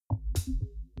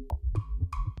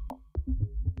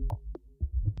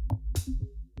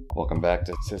Welcome back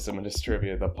to System and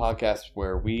Distrivia, the podcast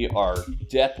where we are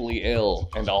deathly ill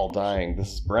and all dying.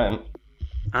 This is Brent.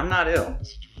 I'm not ill.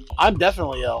 I'm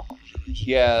definitely ill.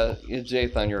 Yeah,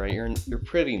 Jathan, you're right. You're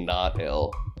pretty not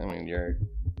ill. I mean, you're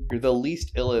the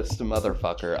least illest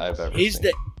motherfucker I've ever He's seen.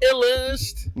 the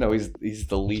illest. No, he's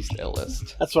the least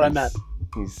illest. That's what I meant.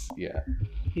 He's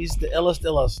He's the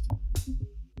illest.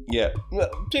 Yeah.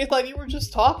 Jathan, you were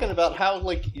just talking about how,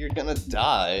 like, you're gonna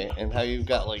die and how you've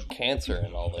got, like, cancer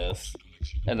and all this.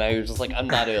 And now you're just like, I'm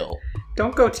not ill.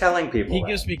 Don't go telling people He that.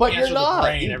 gives me But cancer you're of the not.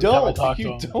 brain You every time I don't. talk to You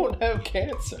him. don't have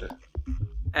cancer.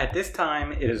 At this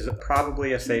time, it is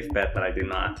probably a safe bet that I do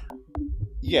not.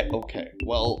 Yeah, okay.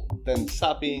 Well, then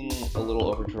stop being a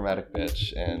little overdramatic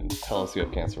bitch and tell us you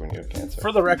have cancer when you have cancer.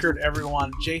 For the record,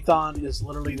 everyone, Jathan is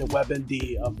literally the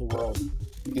WebMD of the world.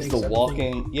 He's the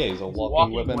walking... Yeah, he's a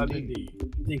walking WebMD.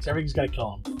 He thinks everything's got to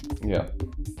kill him. Yeah.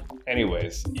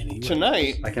 Anyways, Anyway.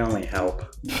 tonight... I can only help.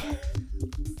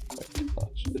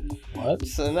 What?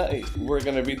 Tonight, we're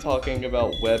going to be talking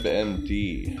about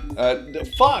WebMD.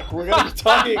 Fuck! We're going to be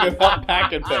talking about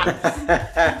packet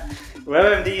things.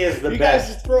 WebMD is the You guys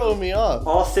best. are throwing me off.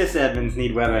 All sysadmins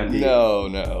need WebMD.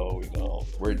 No, we don't.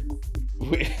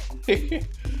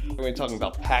 We're talking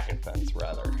about packet fence,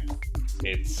 rather.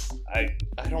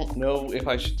 I don't know if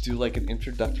I should do like an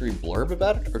introductory blurb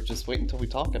about it or just wait until we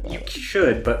talk about You it.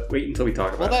 should, but wait until we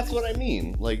talk Well, about it. that's what I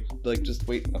mean. Like just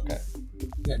wait. Okay.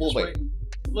 Yeah, We'll just wait.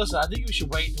 Listen, I think we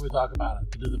should wait until we talk about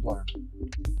it to do the blurb.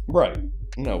 Right.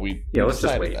 No, we let's just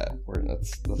decided wait. that.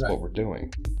 That's Right. what we're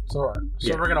doing. So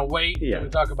Yeah. we're gonna wait Yeah. until we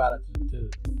talk about it to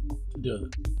do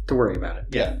it. To worry about it.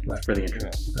 Yeah. That's for the intro.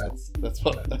 Yeah. That's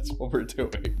what we're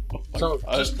doing. Oh my So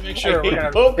God. just to make sure, I we're hate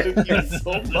gonna. both of you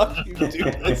so much. You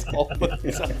do this all the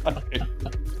time.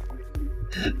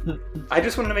 I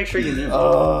just wanted to make sure you knew.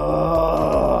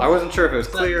 Oh. I wasn't sure if it was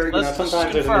clear. Let's just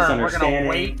Sometimes there's a confirm, we're misunderstanding. gonna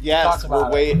wait. to Yes, talk about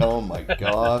we'll wait. Oh my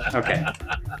God. Okay.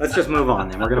 Let's just move on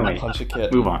then. We're going to wait. Punch a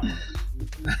kid. Move on. it.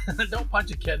 Don't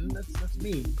punch a kitten. That's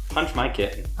mean. Punch my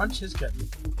kitten. Punch his kitten.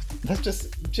 That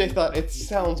just, Jay thought it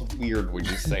sounds weird when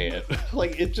you say it.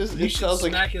 Like it just, You it should sounds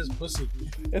like smack his pussy.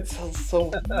 it sounds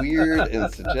so weird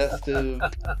and suggestive.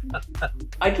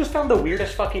 I just found the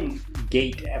weirdest fucking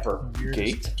gate ever.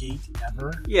 Weirdest gate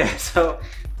ever. Yeah, so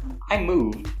I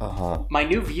moved. Uh-huh. My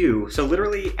new view, so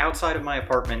literally outside of my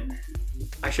apartment,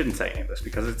 I shouldn't say any of this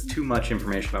because it's too much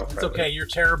information about It's okay. You're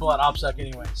terrible at OPSEC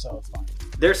anyway, so it's fine.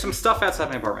 There's some stuff outside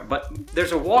my apartment, but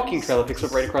there's a walking trail that picks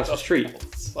up right across the street.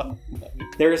 So-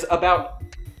 There's about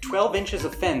 12 inches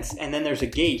of fence, and then there's a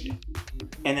gate,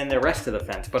 and then the rest of the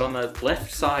fence. But on the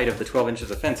left side of the 12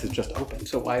 inches of fence is just open,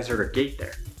 so why is there a gate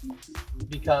there?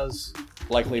 Because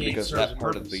Likely The gate because serves that a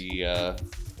part of purpose. the Yeah.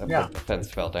 the fence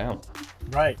fell down.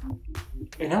 right.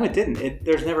 No, it didn't.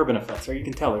 There's never been a fence, or you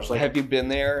can tell there's like... Have you been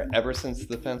there ever since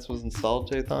the fence was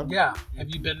installed, Jathan? Yeah. Have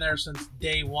you been there since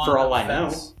day one? For all of I know.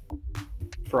 fence?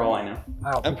 For all I know.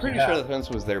 I don't I'm think pretty you sure have. the fence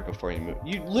was there before you moved.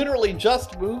 You literally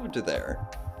just moved there.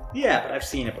 Yeah, but I've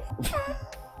seen it before.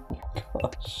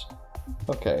 Gosh.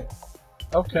 Okay.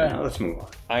 Okay. Now, let's move on.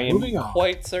 I am Moving on.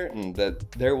 quite certain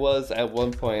that there was at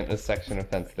one point a section of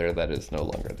fence there that is no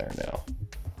longer there now.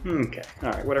 Okay.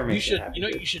 All right. Whatever You makes you should. happy. You know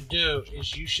what you should do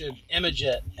is you should image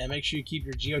it and make sure you keep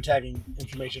your geotagging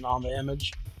information on the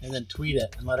image, and then tweet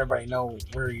it and let everybody know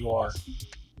where you are.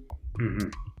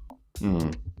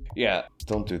 Mm-hmm. Yeah,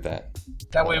 don't do that.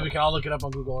 That way we can all look it up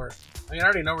on Google Earth. I mean, I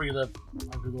already know where you live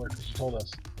on Google Earth because you told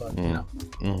us, but you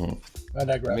know, I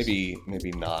digress.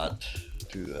 Maybe not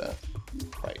do that.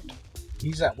 Right.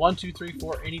 He's at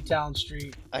 1234 Anytown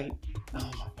Street. Oh my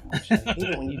gosh, I hate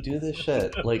it when you do this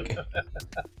shit. Like,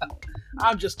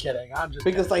 I'm just kidding.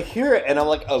 because I hear it and I'm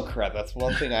like, oh crap, that's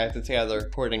one thing I have to take out of the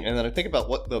recording. And then I think about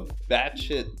what the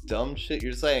batshit dumb shit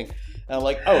you're saying. And I'm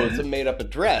like, oh, it's a made up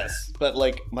address. But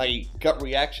like, my gut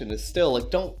reaction is still like,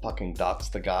 don't fucking dox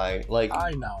the guy. Like,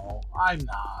 I know. I'm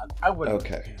not. I wouldn't.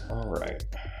 okay, do that. alright.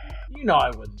 You know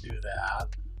I wouldn't do that.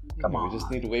 Come on. We just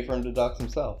need to wait for him to dox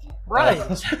himself. Right,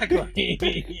 exactly.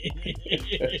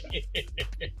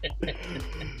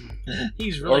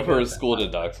 He's really Or for good his at school that.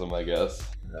 to dox him, I guess.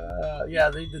 Yeah,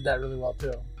 they did that really well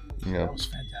too. Yeah. That was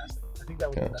fantastic. I think that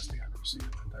was Yeah. the best thing I've ever seen in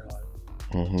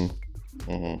my entire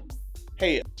life.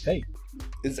 Hey, Hey,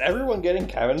 is everyone getting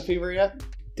cabin fever yet?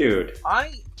 Dude,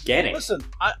 getting. Listen,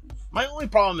 my only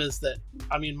problem is that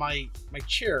my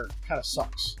chair kind of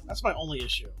sucks. That's my only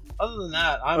issue. Other than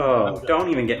that, I'm good. Don't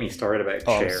even get me started about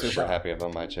Oh, I'm chairs. super happy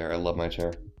about my chair. I love my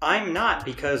chair. I'm not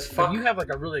because But fuck. you have like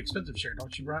a really expensive chair,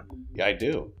 don't you, Brent? Yeah, I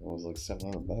do. It was like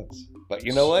 $700. But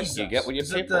you know what? You get what you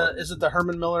is pay it for. Is it the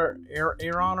Herman Miller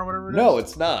Aeron or whatever it is? No,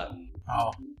 it's not.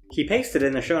 Oh, He pasted it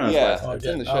in the show notes Yeah. last It's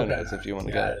I in did. the show Okay. notes if you want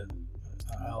to get it.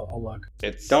 I'll I'll look.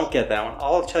 It's Don't get that one.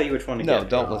 I'll tell you which one to no. get.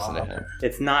 Don't listen to him.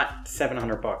 It's not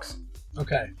 $700.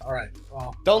 Okay, all right.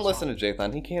 Well, Don't listen to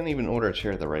Jathan. He can't even order a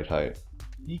chair the right height.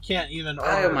 he can't even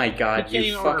order. Oh my god, he can't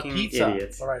you even order fucking pizza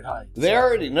idiots. the right height. They So-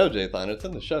 already know Jathan. It's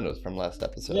in the show notes from last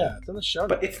episode. Yeah, it's in the show.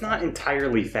 But it's not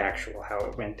entirely factual how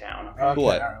it went down. Okay,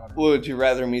 What? all right, whatever. Would you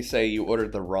rather me say you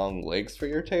ordered the wrong legs for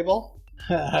your table?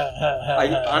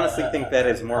 I honestly think that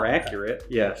is more accurate.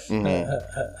 Yes.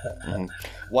 Mm-hmm.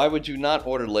 Why would you not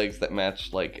order legs that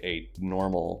match like a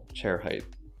normal chair height?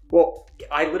 Well,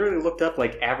 I literally looked up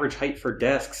like average height for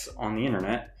desks on the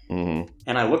internet, Mm-hmm.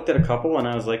 and I looked at a couple, and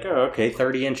I was like, oh, okay,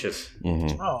 30 inches.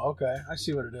 Mm-hmm. Oh, okay. I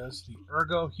see what it is. The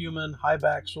Ergo Human high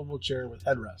back swivel chair with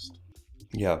headrest.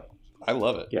 Yeah, I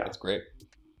love it. Yeah. It's great.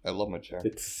 I love my chair.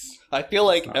 It's I feel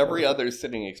like not every worth it. other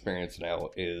sitting experience now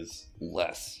is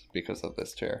less because of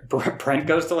this chair. Brent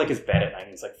goes to like his bed at night, and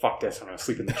he's like, fuck this, I'm gonna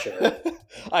sleep in the chair.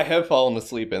 I have fallen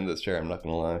asleep in this chair, I'm not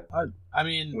gonna lie. I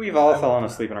mean, We've all I fallen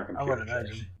would- asleep in our I computer would chairs.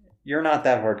 imagine. You're not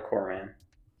that hardcore, man.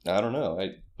 I don't know.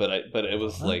 But it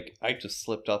was Huh? like I just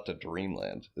slipped off to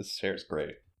dreamland. This chair's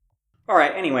great.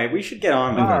 Alright, anyway, we should get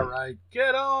on with All it. right,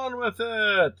 get on with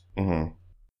it. Mm-hmm.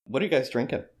 What are you guys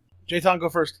drinking? Jathan, go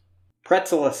first.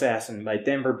 Pretzel Assassin by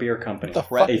Denver Beer Company. What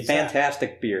the fuck A is that?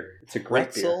 fantastic beer. It's a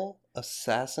great beer. Pretzel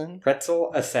Assassin?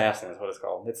 Pretzel Assassin is what it's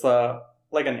called. It's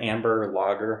like an amber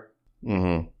lager.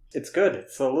 Mm-hmm. It's good.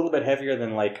 It's a little bit heavier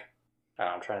than like, I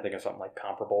don't know, I'm trying to think of something like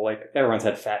comparable. Like everyone's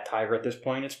had Fat Tire at this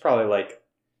point. It's probably like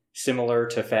similar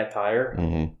to Fat Tire.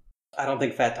 Mm-hmm. I don't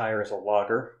think Fat Tire is a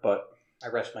lager, but I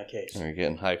rest my case. You're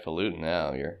getting highfalutin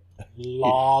now. You're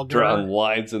Lager. drawing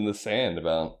lines in the sand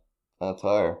about a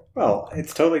tire. Well,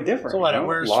 it's totally different. So what? you know?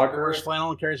 Wears lager. flannel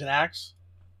and carries an axe.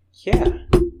 Yeah.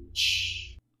 Shh.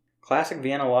 Classic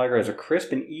Vienna lager is a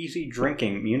crisp and easy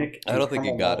drinking Munich. I don't think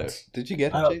you caramel got malts. it. Did you get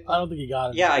it, I don't, Jake? I don't think he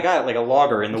got it. Yeah, I got it like a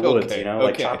logger in the woods, Okay, you know,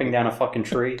 like okay. chopping down a fucking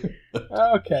tree.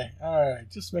 Okay. All right.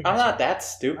 Just make. I'm not that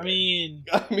stupid. I mean,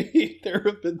 I mean, there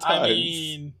have been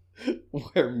times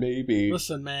where maybe,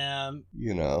 listen, man.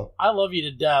 you know, I love you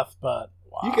to death, but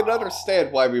wow. you can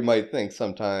understand why we might think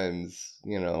sometimes,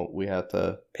 you know, we have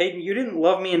to. Peyton, you didn't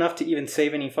love me enough to even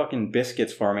save any fucking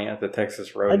biscuits for me at the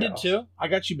Texas I Roadhouse. did too. I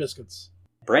got you biscuits.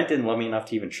 Brent didn't love me enough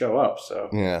to even show up, so.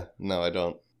 Yeah, no, I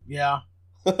don't. Yeah,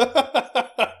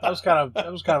 that was kind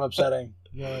of upsetting.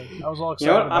 Yeah, I was all You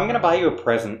excited. know what? I'm about gonna it. buy you a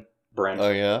present, Brent.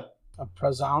 Oh, yeah? a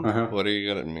present. Uh-huh. What are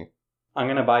you getting me? I'm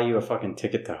gonna buy you a fucking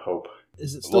ticket to Hope.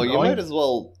 Is it still Well, you going? might as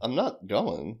well. I'm not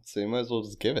going, so you might as well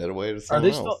just give it away to Are someone they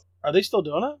else. still? Are they still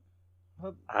doing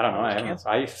it? I don't know.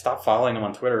 I stopped following them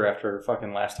on Twitter after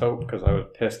fucking Last Hope because I was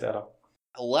pissed at them.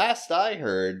 Last I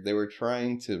heard, they were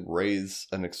trying to raise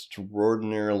an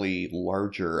extraordinarily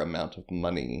larger amount of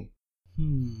money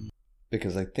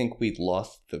because I think we'd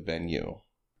lost the venue.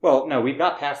 Well, no, we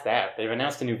got past that. They've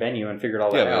announced a new venue and figured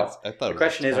all that out. I thought The it was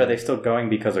question is, time. are they still going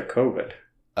because of COVID?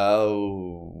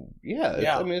 Oh, yeah.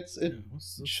 Yeah. I mean, it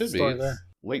What's the should be. story It's there?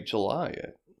 late July,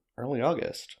 early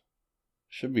August.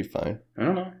 Should be fine. I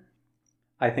don't know.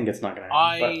 I think it's not going to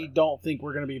happen. I don't think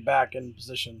we're going to be back in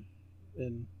position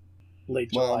in late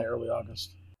Well, July, early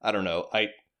August. I don't know.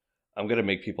 I'm gonna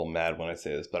make people mad when I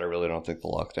say this, but I really don't think the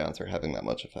lockdowns are having that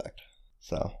much effect.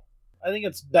 So I think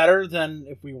it's better than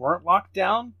if we weren't locked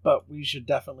down, but we should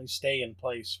definitely stay in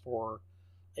place for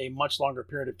a much longer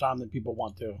period of time than people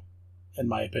want to, in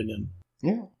my opinion.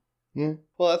 yeah.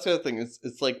 Well, that's the other thing.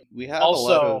 It's like we have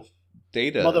Also, a lot of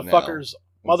data. Motherfuckers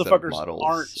now, instead of motherfuckers models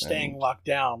aren't staying and- locked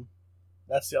down.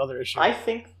 That's the other issue. I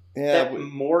think Yeah, that we-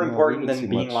 more no, we important didn't than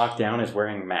see being much. locked down is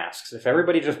wearing masks. If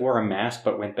everybody just wore a mask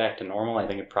but went back to normal, I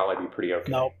think it'd probably be pretty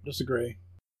okay. Nope, disagree.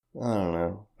 I don't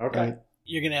know. Okay.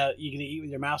 You're gonna eat with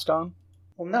your mask on?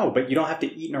 Well, no, but you don't have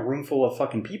to eat in a room full of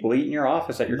fucking people. Eat in your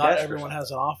office at your Not desk. or everyone something.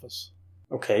 has an office.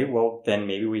 Okay, well, then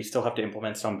maybe we still have to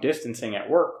implement some distancing at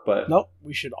work, but... Nope.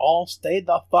 We should all stay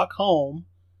the fuck home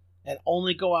and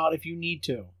only go out if you need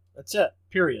to. That's it.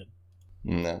 Period.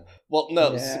 No. Well,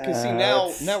 no, Yeah, because see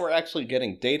that's- now we're actually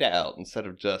getting data out instead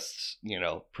of just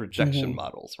projection Mhm.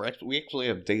 models. We actually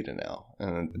have data now,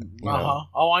 and you Uh know, huh.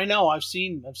 Oh, I know. I've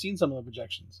seen some of the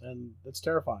projections, and it's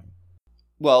terrifying.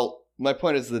 well, my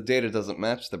point is the data doesn't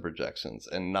match the projections,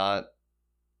 and not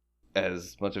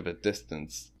as much of a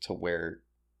distance to where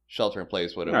shelter in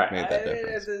place would have All right, made that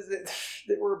difference.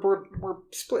 We're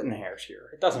splitting hairs here.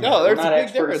 It doesn't No, matter. there's We're a not big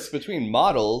experts. difference between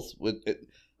models with it.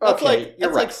 That's Okay, like you're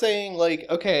that's right. like saying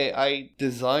okay, I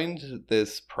designed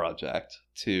this project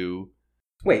to.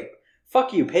 Wait,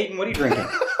 fuck you, Peyton. What are you drinking?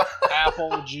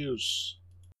 Apple juice.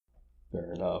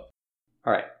 Fair enough.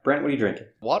 All right, Brent, what are you drinking?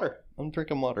 Water. I'm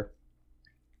drinking water.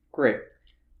 Great.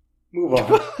 Move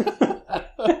on.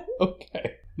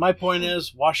 Okay. My point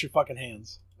is, wash your fucking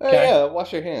hands. Yeah,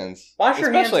 wash your hands. Wash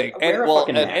your hands. Especially Wear a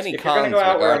fucking at mask. any If you're gonna cons, go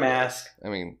out, wear a regardless. mask. I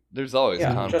mean, there's always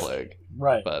Yeah, con just- plague,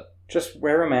 Right. but Just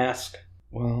wear a mask.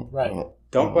 well, Right.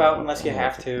 Don't go out unless you I don't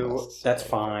have think to. masks That's are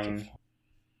fine.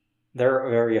 They're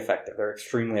very effective. They're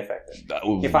extremely effective.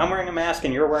 Ooh. If I'm wearing a mask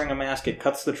and you're wearing a mask, it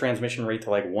cuts the transmission rate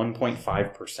to like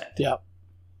 1.5%. Yep.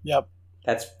 Yep.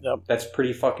 That's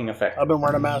pretty fucking effective. I've been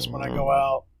wearing a mask when I go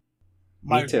out.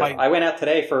 Me too. I went out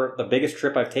today for the biggest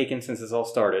trip I've taken since this all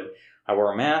started. I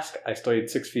wore a mask. I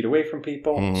stayed 6 feet away from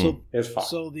people. Mhm. It was fine.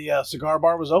 So the cigar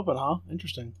bar was open, huh?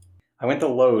 Interesting. I went to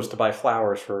Lowe's to buy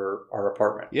flowers for our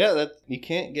apartment. Yeah, that you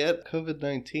can't get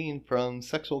COVID-19 from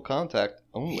sexual contact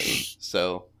only.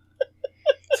 So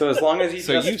So as long as you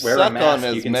so just you wear a suck mask,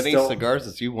 on you as can many still... cigars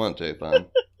as you want, Jathan.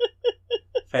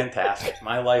 Fantastic.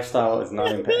 My lifestyle is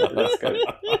not impacted. That's good.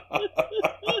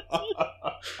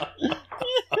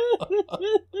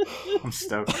 I'm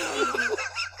stoked.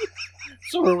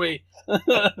 So are we.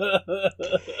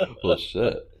 Well,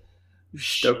 shit.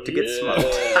 Stoked to get smoked.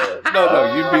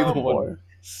 No, you'd be the Oh, one boy.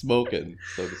 smoking,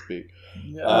 so to speak.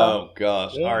 Yeah. Oh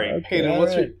gosh. Yeah, all right, okay, Hayden, all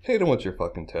what's your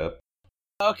fucking tip?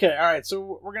 Okay, all right.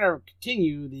 So we're gonna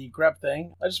continue the grep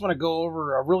thing. I just want to go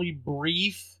over a really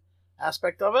brief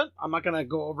aspect of it. I'm not gonna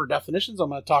go over definitions. I'm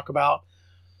gonna talk about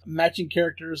matching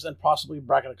characters and possibly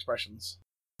bracket expressions.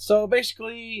 So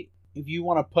basically, if you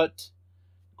want to put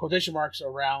quotation marks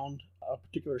around a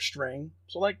particular string,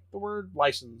 so like the word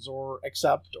license or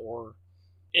accept or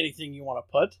anything you want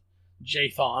to put,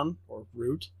 JSON or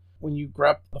root, when you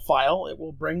grep the file, it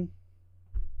will bring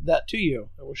that to you.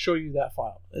 It will show you that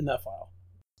file in that file.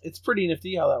 It's pretty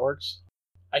nifty how that works.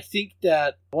 I think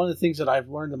that one of the things that I've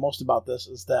learned the most about this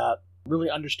is that really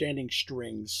understanding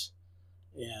strings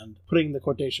and putting the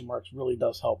quotation marks really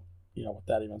does help, with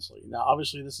that immensely. Now,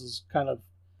 obviously, this is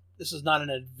not an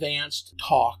advanced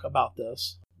talk about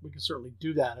this. We can certainly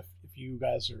do that if you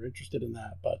guys are interested in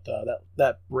that, but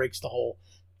that breaks the whole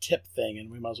tip thing, and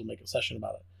we might as well make a session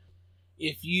about it.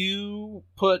 If you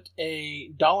put a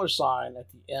 $sign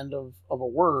at the end of a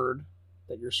word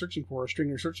that you're searching for, a string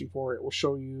you're searching for, it will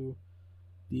show you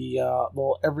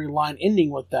every line ending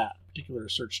with that particular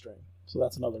search string. So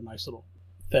that's another nice little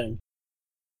thing.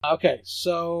 Okay,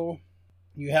 so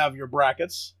you have your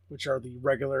brackets, which are the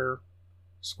regular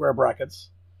square brackets.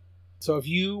 So if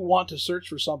you want to search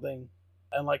for something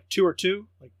and like 2 or 2,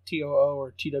 like TOO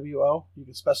or TWO, you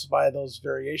can specify those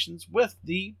variations with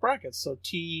the brackets. So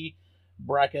T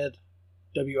bracket,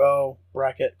 WO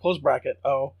bracket, close bracket,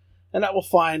 O, and that will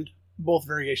find both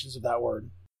variations of that word.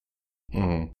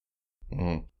 Mm-hmm.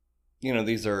 Mm-hmm.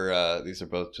 These are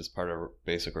both just part of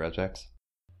basic regex.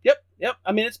 Yep.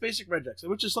 I mean, it's basic regex,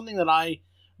 which is something that I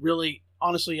really,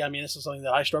 honestly, this is something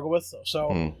that I struggle with.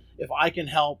 So if I can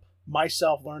help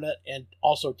myself learn it and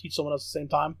also teach someone else at the same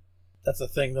time, that's the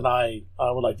thing that I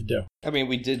would like to do. I mean,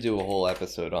 we did do a whole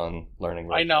episode on learning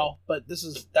regex. I know, but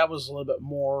that was a little bit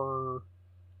more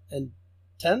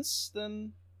intense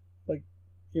than,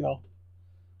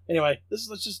 Anyway, that's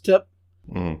just a tip.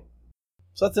 Mm.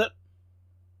 So that's it.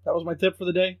 That was my tip for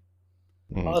the day.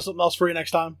 I'll have something else for you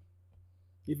next time.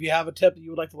 If you have a tip that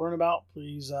you would like to learn about,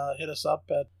 please hit us up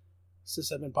at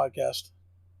Sysadmin Podcast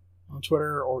on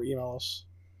Twitter or email us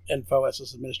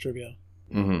info@sysadministrivia.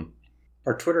 Mm-hmm.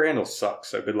 Our Twitter handle sucks,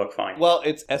 so good luck finding it. Well,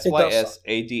 it's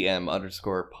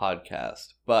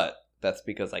SYSADM_podcast, but that's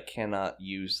because I cannot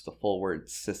use the full word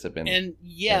sysadmin. And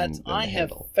yet, I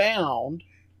have found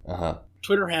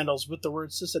Twitter handles with the word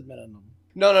sysadmin in them.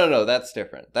 No, that's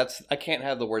different. I can't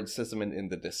have the word sysadmin in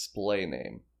the display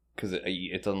name because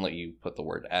it doesn't let you put the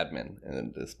word admin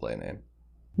in the display name.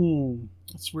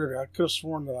 That's weird. I could have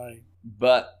sworn that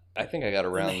But I think I got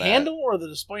around the that. handle or the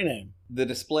display name? The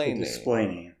display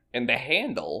name. And the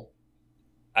handle,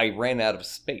 I ran out of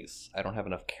space. I don't have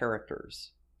enough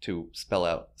characters to spell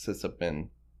out Sysadmin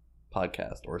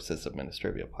Podcast or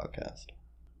Sysadministrivia Podcast.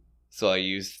 So I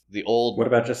used the old... What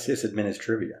about just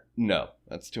Sysadministrivia? No,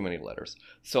 that's too many letters.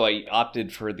 So I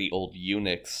opted for the old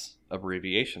Unix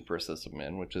abbreviation for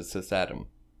sysadmin, which is sysadm.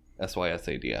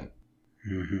 SYSADM.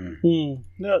 Mm-hmm.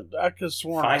 No, I could have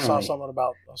sworn I saw something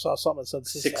that said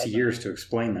sysadmin. 6 years to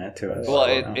explain that to us. Well,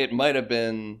 it might have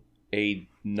been a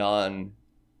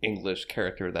non-English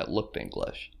character that looked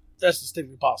English. That's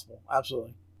distinctly possible.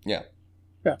 Absolutely. Yeah.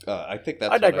 I think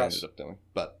that's what I ended up doing.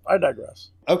 But I digress.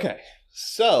 Okay,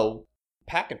 so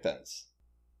packet fence.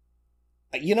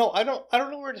 I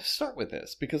don't know where to start with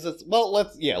this because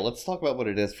let's talk about what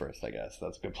it is first. I guess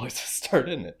that's a good place to start,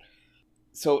 isn't it?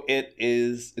 So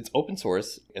it's open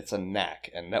source. It's a NAC,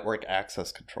 and network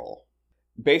access control.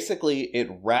 Basically, it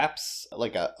wraps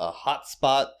like a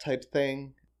hotspot type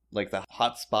thing like the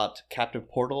hotspot captive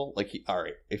portal. Like, all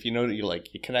right, if you know that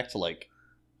you connect to like,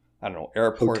 I don't know,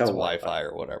 airports Hotel Wi-Fi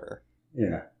or whatever.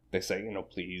 Yeah. They say,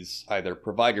 please either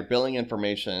provide your billing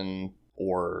information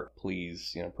or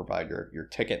please, provide your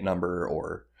ticket number,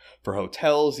 or for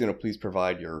hotels, please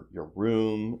provide your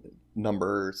room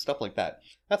number, stuff like that.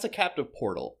 That's a captive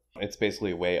portal. It's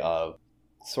basically a way of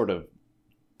sort of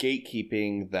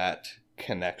gatekeeping that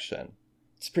connection.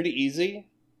 It's pretty easy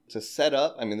to set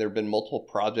up. I mean, there have been multiple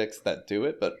projects that do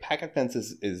it, but PacketFence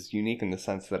is unique in the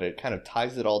sense that it kind of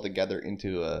ties it all together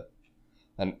into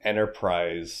an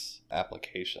enterprise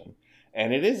application.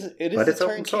 And it is But a it's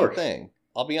open turnkey source. thing.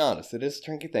 I'll be honest, it is a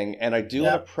turnkey thing. And I do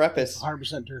want to preface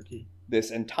 100% turkey.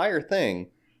 this entire thing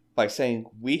by saying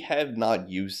we have not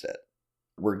used it.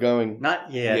 We're going...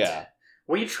 Not yet. Yeah.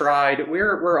 We tried.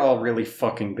 We're all really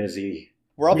fucking busy.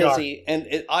 We're all We are. busy,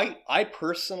 and I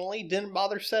personally didn't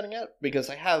bother setting it because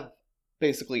I have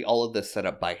basically all of this set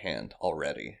up by hand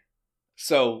already.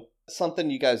 So something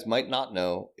you guys might not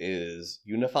know is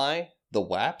Unify, the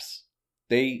WAPs.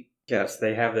 Yes,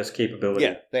 they have this capability.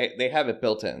 Yeah, they have it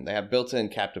built in. They have built-in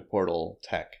captive portal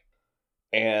tech.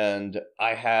 And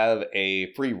I have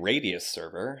a free Radius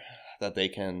server that they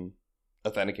can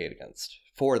authenticate against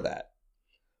for that.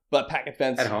 But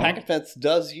PacketFence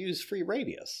does use free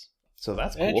Radius. So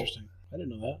that's cool. Interesting. I didn't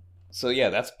know that. So yeah,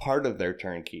 that's part of their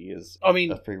turnkey is I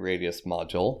mean, a free Radius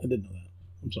module. I didn't know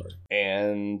that. I'm sorry.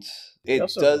 And They it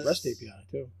also does have a REST API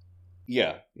too.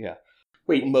 Yeah.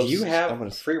 Wait, Most- do you I'm have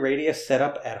gonna- free radius set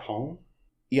up at home?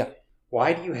 Yeah.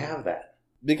 Why do you have that?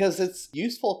 Because it's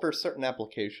useful for certain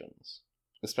applications.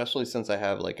 Especially since I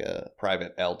have like a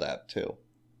private LDAP too.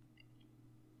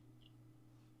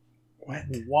 What?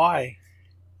 Why?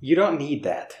 You don't need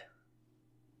that.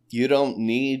 You don't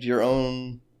need your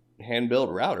own hand-built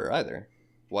router either.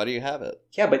 Why do you have it?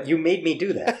 Yeah, but you made me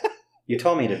do that. You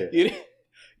told me to do it.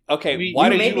 Okay, We- why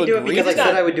you did made you me do it agree because I to said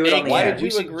that? I would do it on the Why air. did We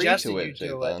you agree suggested to you it, do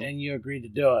Jathan? it, and you agreed to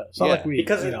do it. It's not Yeah. like we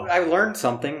Because you know, I learned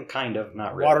something, kind of,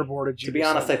 not really. waterboarded you. To be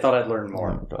honest, I thought I'd learn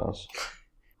more. Gosh.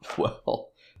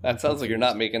 Well, that sounds like you're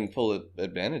not making full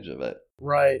advantage of it.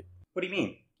 right. What do you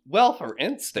mean? Well, for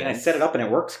instance... And I set it up and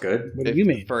it works good. What do you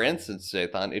mean? For instance,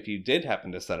 Jathan, if you did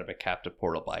happen to set up a captive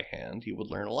portal by hand, you would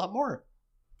learn a lot more.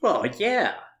 Well,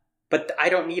 yeah. But I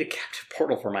don't need a captive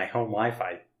portal for my home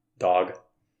Wi-Fi, dog.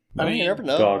 I mean, you never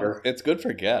know. Dogger. It's good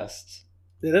for guests.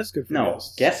 It is good for No,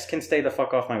 guests. guests can stay the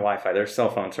fuck off my Wi-Fi. There's cell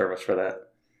phone service for that.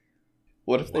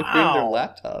 What if they bring their Wow.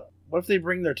 laptop? What if they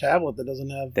bring their tablet that doesn't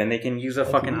have? Then they can use a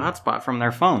Okay. fucking hotspot from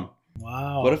their phone.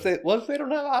 Wow. What if they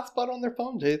don't have a hotspot on their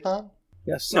phone, Jathan?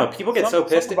 Yes. No, people get so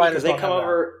pissed at me because they come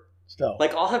over. Still,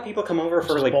 Like, I'll have people come over Which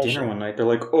for is like bullshit. dinner one night. They're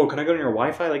like, "Oh, can I go to your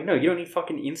Wi-Fi?" Like, no, you don't need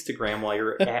fucking Instagram while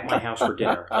you're at my house for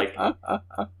dinner. Like,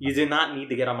 you do not need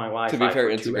to get on my Wi-Fi. To be fair,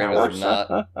 for 2 Instagram hours. is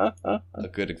not a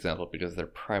good example because they're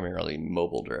primarily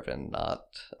mobile driven, not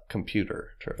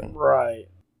computer driven. right.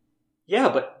 Yeah,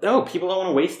 but no, people don't want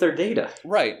to waste their data.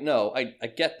 Right, no, I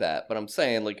get that, but I'm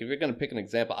saying, like, if you're going to pick an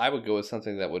example, I would go with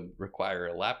something that would require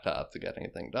a laptop to get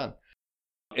anything done.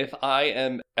 If I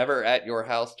am ever at your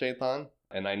house, Jathan,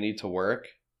 and I need to work,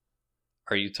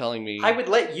 are you telling me... I would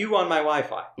let you on my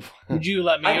Wi-Fi. Would you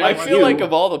let me? I on I your feel you- like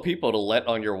of all the people to let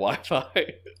on your Wi-Fi,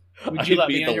 Would you I'd let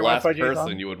be me on the your last Wi-Fi, Jathan?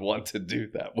 person you would want to do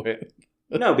that with.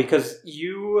 No, because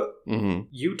you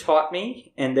Mm-hmm. taught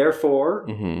me, and therefore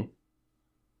Mm-hmm.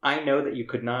 I know that you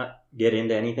could not get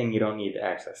into anything you don't need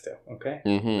access to. Okay,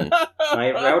 Mm-hmm.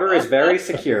 my router is very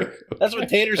secure. That's what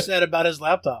Tater said about his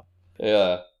laptop.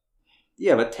 Yeah.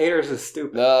 Yeah, but Taters is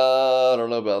stupid. I don't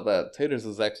know about that. Taters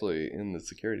is actually in the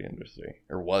security industry,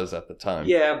 or was at the time.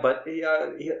 Yeah, but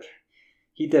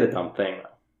he did a dumb thing.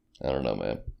 I don't know,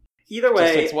 man. Either Just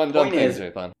way, it's one dumb point thing, is,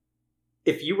 Jathan.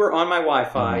 if you were on my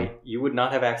Wi-Fi, Mhm. you would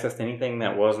not have access to anything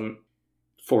that wasn't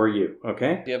for you.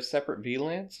 Okay, Do you have separate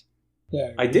VLANs?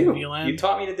 Yeah, I do. VLAN. You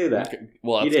taught me to do that. Okay.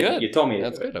 Well, You that's didn't. good. You told me to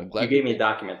That's do good. it. I'm glad You gave me a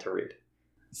document to read.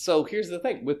 So here's the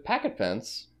thing. With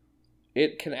PacketFence,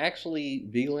 it can actually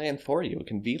VLAN for you. It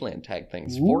can VLAN tag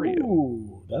things for you.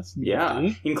 Ooh, that's Yeah,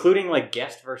 nifty. including like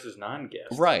guest versus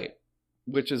non-guest. Right.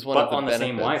 Which is one But of the on the benefits.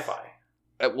 same Wi-Fi.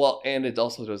 Well, and it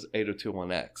also does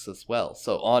 802.1x as well.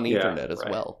 So on Yeah, Ethernet as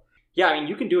right. well. Yeah, I mean,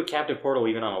 you can do a captive portal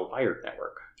even on a wired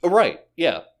network. Right.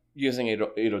 Yeah. Using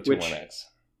 802.1x.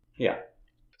 Yeah.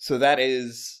 So that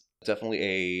is definitely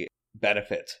a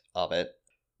benefit of it.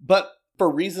 But for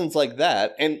reasons like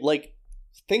that, and like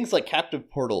things like captive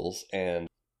portals and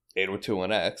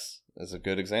 802.1x is a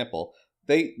good example,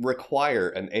 they require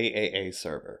an AAA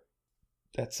server.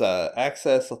 That's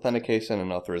access, authentication,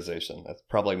 and authorization. That's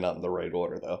probably not in the right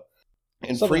order, though.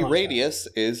 And Something Free like that. Radius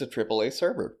is a AAA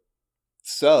server.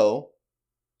 So,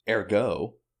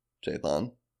 ergo,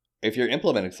 Jathan, if you're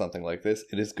implementing something like this,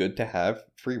 it is good to have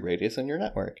free radius in your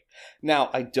network. Now,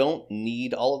 I don't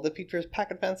need all of the features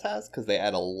Packet Fence has because they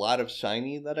add a lot of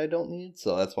shiny that I don't need,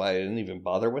 so that's why I didn't even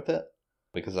bother with it,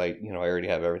 because I already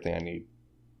have everything I need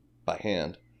by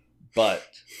hand. But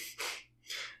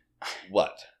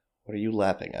what are you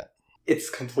laughing at? It's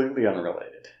completely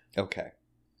unrelated. Okay.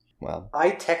 Well,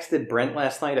 I texted Brent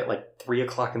last night at like 3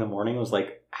 o'clock in the morning. I was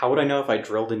like, how would I know if I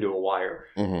drilled into a wire?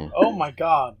 mm-hmm. Oh my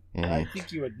god. Mm-hmm. I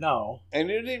think you would know. And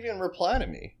you didn't even reply to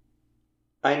me.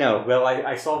 I know. Well,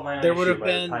 I solved my own There issue would have by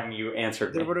been- the time you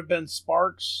answered There me. would have been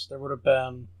sparks. There would have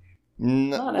been...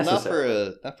 Not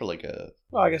necessarily. Not for like a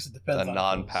Well, I guess it depends on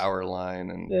non-power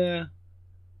line, and Yeah.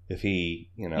 if he,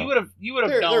 You would have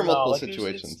there known, are multiple though. Like,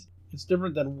 situations. It's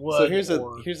different than wood. So here's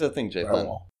or the thing, Jay.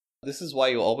 drywall. This is why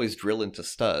you always drill into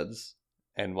studs,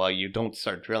 and why you don't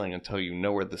start drilling until you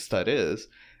know where the stud is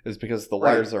because the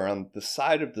Right. wires are on the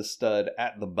side of the stud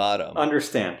at the bottom.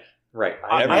 Understand. Right.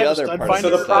 Every I have a other stud part of finder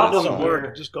So the problem that doesn't here- work.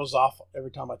 It just goes off every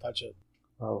time I touch it.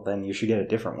 Well, then you should get a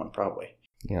different one, probably.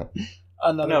 Yeah.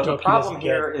 Another No, the joke he problem doesn't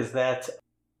here get. is that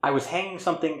I was hanging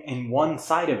something and one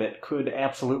side of it could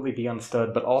absolutely be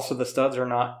unstud, but also the studs are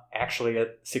not actually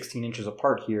at 16 inches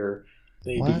apart here.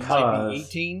 They What? might Because- be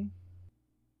 18.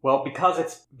 Well, because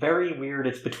it's very weird.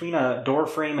 It's between a door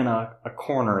frame and a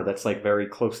corner that's like very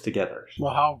close together.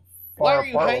 Well, how Why far are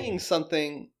you apart? hanging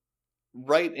something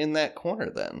right in that corner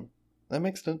then? That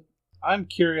makes no. I'm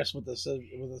curious what this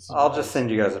is. I'll just send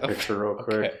you guys a Okay. picture real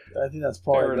quick. Okay. I think that's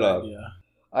probably Fair a good enough.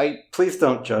 idea. Please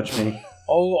don't judge me.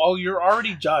 Oh, you're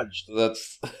already judged.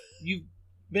 That's You've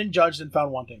been judged and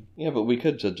found wanting. yeah, but we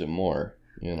could judge him more.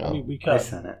 You know. I mean, we I could.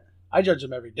 sent it. I judge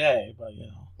them every day, but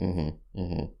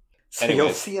Mm-hmm. So Anyway,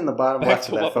 you'll see in the bottom Back left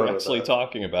to of that what photo we're actually the,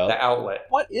 talking about. the outlet.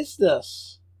 What is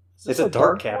this? Is this It's a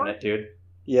dart dartboard? cabinet, dude.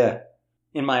 Yeah,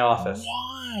 in my office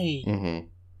Why? Mm-hmm.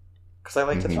 because I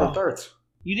like to Mhm. throw darts.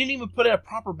 You didn't even put a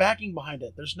proper backing behind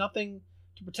it. There's nothing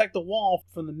to protect the wall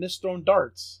from the mist-thrown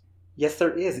darts. Yes,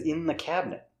 there is in the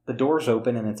cabinet. The door's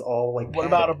open and it's all like. What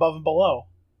about padded. above and below?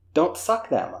 Don't suck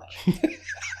that much.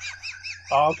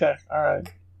 Oh, okay. All right.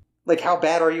 Like, how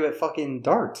bad are you at fucking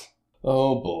darts?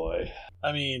 Oh boy.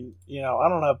 I mean, I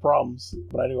don't have problems,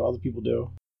 but I do. Other people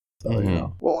do. So,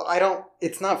 Mhm. Well, I don't.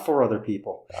 It's not for other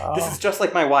people. Oh. This is just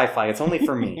like my Wi-Fi. It's only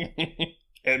for me.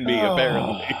 And me, Oh.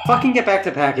 apparently. Fucking get back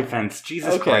to Packet Fence.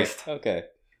 Jesus Okay. Christ. Okay.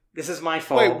 This is my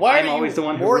fault. Wait, why I'm are you always the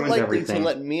one who more ruins likely everything. to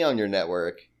let me on your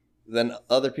network than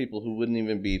other people who wouldn't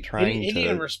even be He trying didn't to?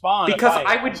 even respond. Because if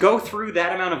I would go through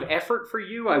that amount of effort for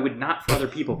you, I would not for other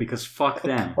people, because fuck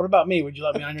them. What about me? Would you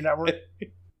let me on your network?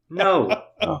 No.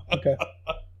 Oh, okay.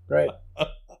 Great.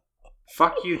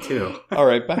 Fuck you too. All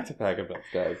right, back to Packet Fence,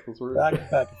 guys. 'Cause we're...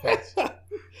 Packet Fence.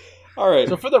 All right.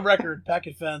 So for the record,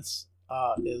 Packet Fence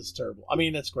is terrible. I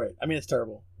mean, it's great. I mean, it's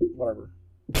terrible. Whatever.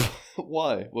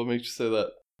 Why? What makes you say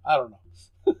that? I don't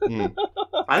know.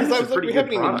 I think it's a We pretty good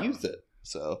haven't even product. used it,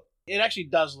 so It actually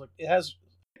does look. It has.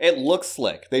 it looks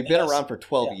slick. They've been It has- around for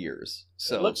 12 yeah. years,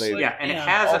 so It looks they. slick. Yeah, and it And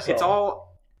has also- it's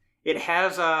all. It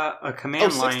has a Oh,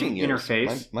 command line 16 years.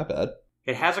 interface. My bad.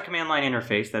 It has a command line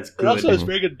interface that's It also good, has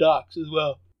very good docs as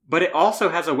well. but it also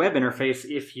has a web interface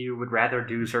if you would rather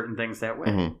do certain things that way.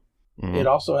 Mm-hmm. Mm-hmm. It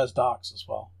also has docs as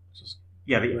well. Which is,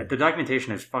 Yeah, the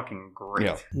documentation is fucking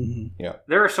great. Yeah.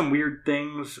 There are some weird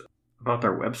things about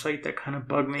their website that kind of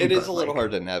bug me. It is but, a little like,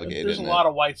 hard to navigate. There's a isn't lot it?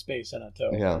 of white space in it too.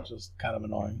 Yeah. Which is kind of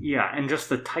annoying. Yeah, and just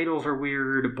the titles are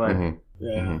weird, but Mhm.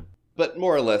 Yeah. Mhm. But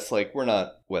more or less, like, we're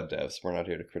not web devs. We're not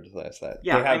here to criticize that.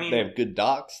 Yeah, they have, I mean- they have good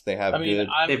docs. They have I mean, good.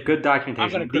 they have good I'm gonna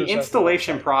documentation. The criticize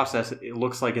installation the website. process, it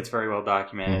looks like it's very well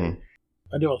documented. Mhm.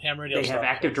 I deal with ham radio. They have stuff,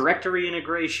 Active so- Directory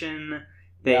integration.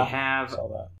 They Yeah, have... Saw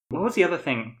that. What was the other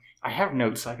thing? I have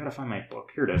notes, so I gotta find my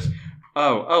book. Here it is.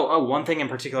 Oh, one thing in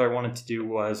particular I wanted to do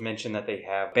was mention that they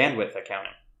have bandwidth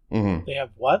accounting. Mhm. They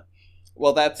have what?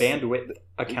 Well, that's Bandwidth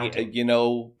accounting. You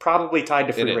know, Probably tied to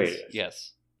it free is. radios.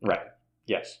 Yes. Right.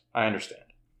 Yes, I understand.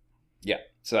 Yeah.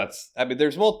 So that's. I mean,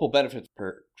 there's multiple benefits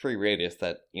per free radius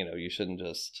that you shouldn't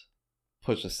just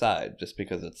push aside just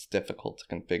because it's difficult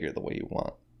to configure the way you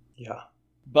want. Yeah.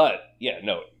 But yeah,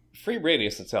 no, free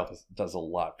radius itself does a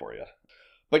lot for you.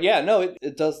 But yeah, no,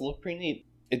 it does look pretty neat.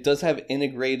 It does have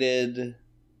integrated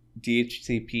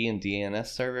DHCP and DNS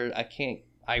servers.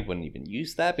 I wouldn't even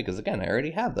use that because again, I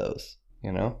already have those.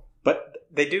 But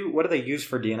they do... What do they use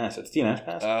for DNS? It's DNS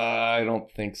Pass? I don't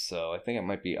think so. I think it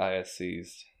might be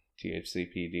ISC's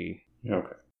DHCPD.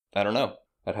 Okay. I don't know.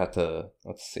 I'd have to.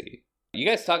 Let's see. You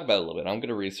guys talk about it a little bit. I'm going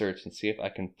to research and see if I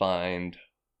can find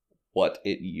what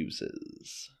it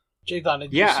uses. Jathan,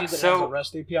 did Yeah, you see that so- it has a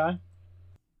REST API?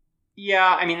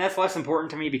 Yeah, I mean, that's less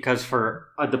important to me because for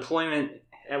a deployment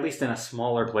at least in a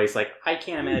smaller place. Like, I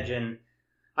can't imagine...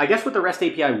 I guess what the REST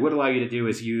API would allow you to do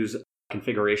is use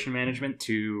configuration management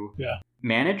to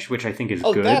manage, which I think is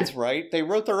good. Oh, that's right. They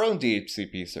wrote their own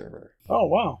DHCP server. Oh,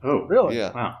 wow. Oh, Really?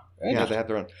 Yeah. wow. Yeah, they have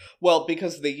their own. Well,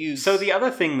 because they use... So the other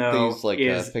thing, though, they use, like,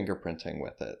 is... fingerprinting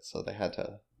with it, so they had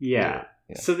to... Yeah.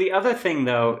 Yeah. So the other thing,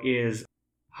 though, is...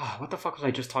 Oh, what the fuck was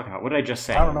I just talking about? What did I just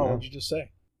say? I don't know. What did you just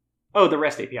say? Oh, the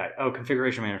REST API. Oh,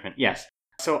 configuration management. Yes.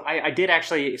 So I did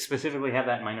actually specifically have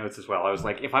that in my notes as well. I was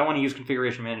like, if I want to use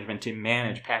configuration management to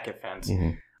manage packet fence,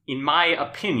 in my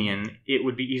opinion, it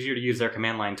would be easier to use their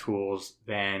command line tools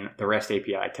than the REST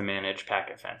API to manage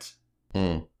packet fence.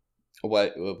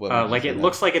 What like, it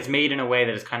looks like it's made in a way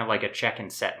that is kind of like a check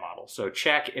and set model. So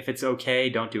check if it's okay,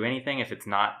 don't do anything. If it's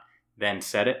not, then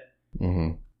set it.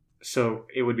 So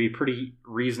it would be pretty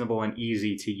reasonable and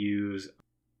easy to use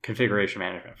configuration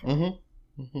management for.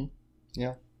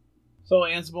 Yeah. So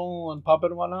Ansible and Puppet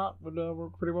and whatnot would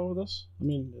work pretty well with this? I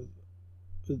mean,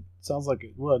 it sounds like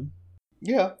it would.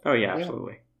 Yeah. Oh, yeah,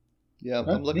 absolutely. Yeah,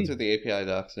 That's I'm looking neat. through the API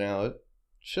docs now. It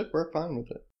should work fine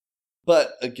with it.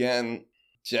 But again,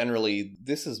 generally,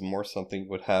 this is more something you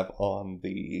would have on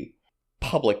the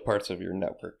public parts of your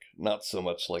network, not so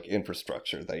much like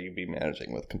infrastructure that you'd be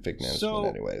managing with config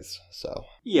management anyways. So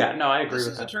Yeah, no, I agree This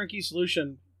with is a that. turnkey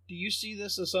solution. Do you see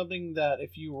this as something that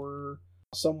if you were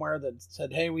somewhere that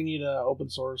said, hey, we need a open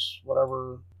source,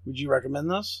 whatever, would you recommend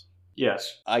this?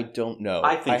 Yes. I don't know.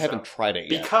 I think haven't so. tried it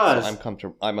yet. Because-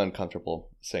 so I'm uncomfortable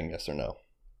saying yes or no.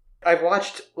 I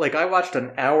watched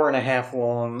an hour and a half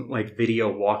long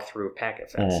video walkthrough of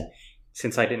Packet Fence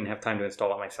since I didn't have time to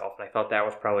install it myself, and I thought that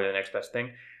was probably the next best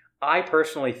thing. I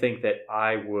personally think that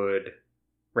I would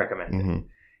recommend it.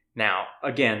 Now,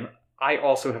 again, I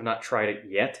also have not tried it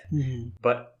yet,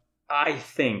 but I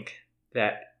think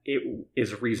that it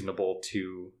is reasonable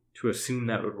to assume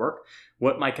that it would work.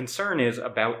 What my concern is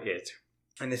about it,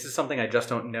 and this is something I just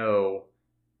don't know,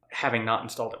 having not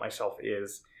installed it myself,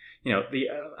 is the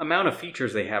amount of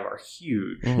features they have are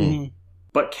huge.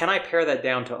 But can I pare that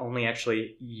down to only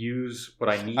actually use what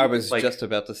I need? I was just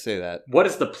about to say that. What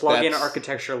is the plugin That's-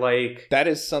 architecture like? That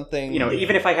is something...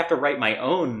 Even if I have to write my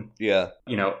own Yeah.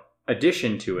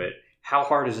 addition to it, how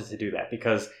hard is it to do that?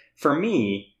 Because for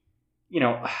me,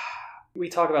 we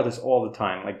talk about this all the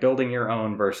time, like building your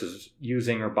own versus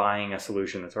using or buying a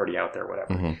solution that's already out there,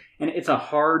 whatever. And it's a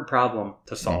hard problem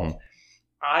to solve.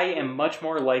 I am much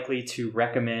more likely to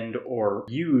recommend or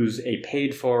use a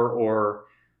paid for or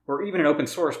even an open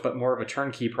source, but more of a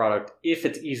turnkey product if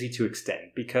it's easy to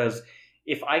extend. Because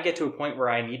if I get to a point where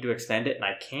I need to extend it and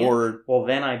I can't, well,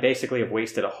 then I basically have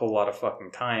wasted a whole lot of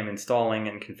fucking time installing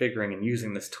and configuring and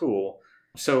using this tool.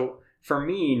 So for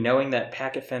me, knowing that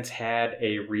Packet Fence had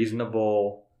a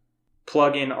reasonable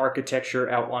plugin architecture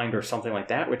outlined or something like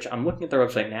that, which I'm looking at their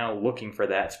website now looking for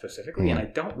that specifically, and I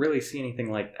don't really see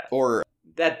anything like that. Or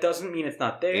that doesn't mean it's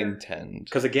not there. intend.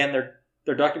 Because again,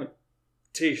 their documentation,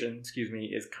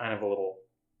 is kind of a little...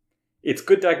 It's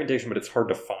good documentation, but it's hard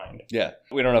to find. Yeah.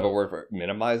 We don't have a word for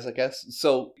minimize, I guess.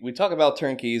 So we talk about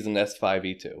turnkeys in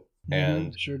S5E2.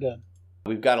 And Sure did.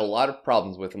 we've got a lot of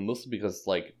problems with them, mostly because,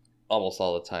 almost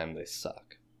all the time they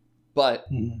suck. But,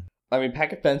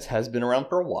 Packet Fence has been around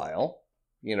for a while.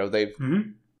 They've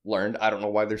learned. I don't know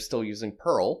why they're still using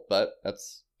Perl, but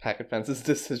that's Packet Fence's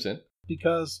decision.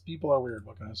 Because people are weird,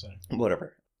 what can I say?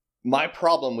 Whatever. My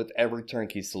problem with every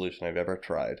turnkey solution I've ever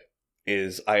tried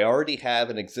is I already have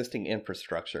an existing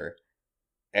infrastructure.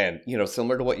 And,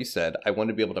 similar to what you said, I want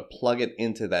to be able to plug it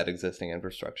into that existing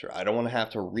infrastructure. I don't want to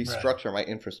have to restructure my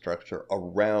infrastructure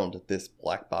around this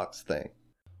black box thing.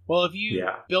 Well, if you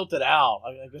built it out,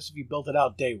 I guess if you built it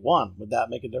out day one, would that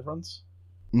make a difference?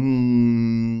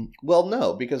 Well,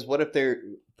 no, because what if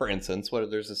for instance, what if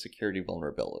there's a security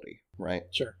vulnerability, right?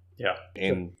 Sure. Yeah.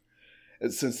 And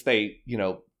since they,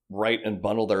 write and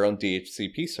bundle their own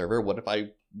DHCP server, what if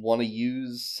I want to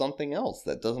use something else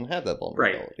that doesn't have that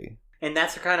vulnerability? Right. And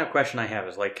that's the kind of question I have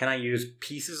is can I use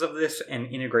pieces of this and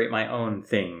integrate my own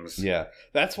things? Yeah.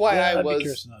 That's why I I'd be was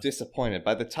curious to know. disappointed.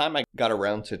 By the time I got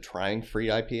around to trying free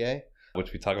IPA,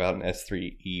 which we talk about in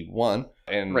S3E1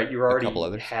 and right, you a already couple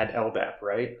others. had LDAP,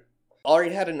 right?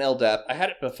 Already had an LDAP. I had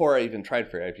it before I even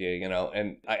tried free IPA,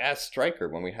 and I asked Stryker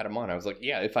when we had him on, I was like,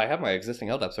 yeah, if I have my existing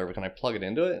LDAP server, can I plug it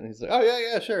into it? And he's like, oh,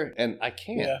 yeah, sure. And I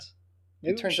can't. Yeah.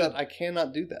 It turns out I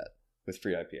cannot do that with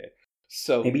free IPA.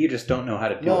 So Maybe you just don't know how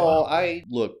to do it. no, I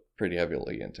looked pretty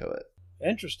heavily into it.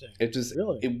 Interesting. It just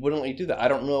Really? it wouldn't let you do that. I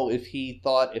don't know if he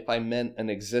thought if I meant an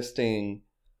existing,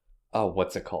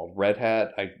 what's it called? Red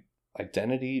Hat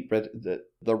Identity,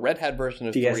 the Red Hat version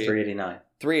of DS389.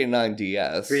 389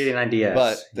 DS. 389 DS.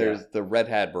 But there's the Red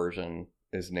Hat version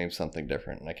is named something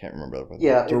different, and I can't remember.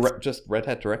 Yeah, just Red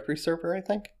Hat Directory Server, I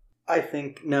think. I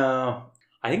think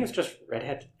it's just Red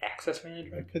Hat Access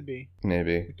Management. It could be.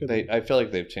 Maybe I feel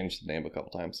like they've changed the name a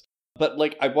couple times. But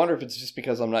like, I wonder if it's just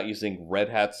because I'm not using Red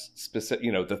Hat's specific,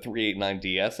 the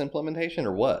 389DS implementation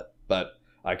or what. But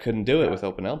I couldn't do it with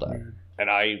OpenLDAP,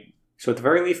 and So at the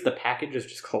very least, the package is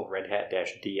just called Red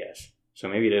Hat-DS. So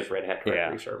maybe it is Red Hat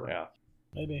Directory Server. Yeah,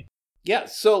 Maybe. Yeah.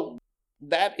 So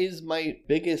that is my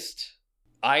biggest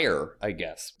ire, I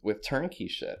guess, with turnkey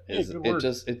shit.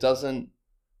 It doesn't.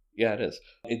 Yeah, it is.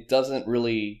 It doesn't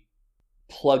really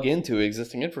plug into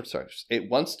existing infrastructures. It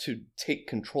wants to take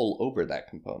control over that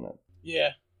component. Yeah.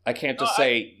 I can't just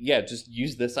just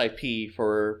use this IP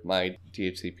for my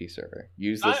DHCP server.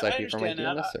 Use this IP for my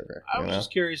DNS server. I was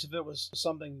just curious if it was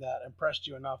something that impressed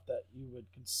you enough that you would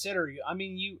consider. I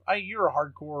mean, you're a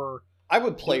hardcore. I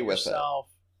would play with yourself.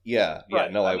 it. Yeah,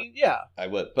 right. No, I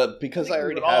would, but because I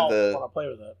already have want to play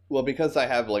with it. Well, because I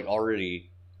have like already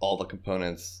all the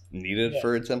components needed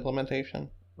for its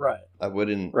implementation. Right. I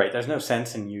wouldn't. Right. There's no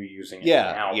sense in you using it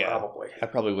now. Probably. I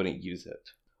probably wouldn't use it,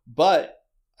 but.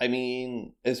 I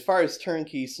mean, as far as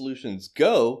turnkey solutions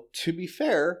go, to be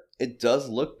fair, it does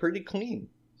look pretty clean.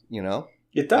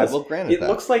 It does. I will grant it. It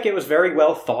looks like it was very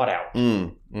well thought out.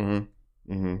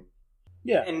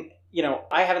 Yeah. And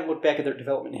I haven't looked back at their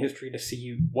development history to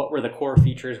see what were the core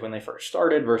features when they first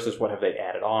started versus what have they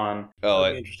added on.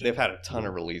 Oh, they've had a ton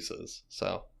of releases.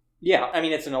 So yeah, I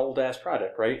mean, it's an old ass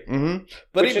project, right? Mm-hmm.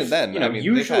 But even then,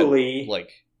 usually like.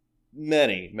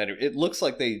 Many. It looks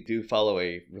like they do follow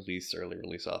a early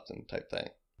release often type thing.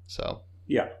 So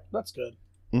yeah, that's good.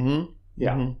 Mm-hmm.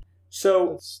 Yeah. Mm-hmm. So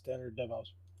that's standard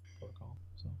DevOps protocol.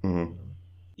 So. Mm-hmm.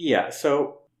 Yeah.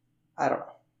 So I don't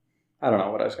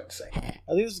know what I was going to say. I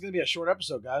think this is going to be a short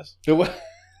episode, guys. Don't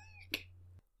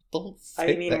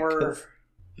say I mean, we're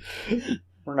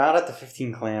not at the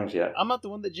 15 clams yet. I'm not the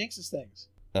one that jinxes things.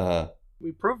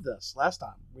 We proved this last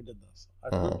time we did this. I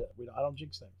proved it. I don't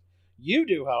jinx things. You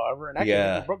do, however, and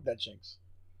actually broke that jinx.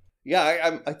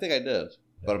 Yeah, I think I did,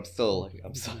 but I'm still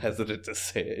hesitant to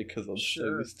say it because I'm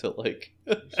so used to like.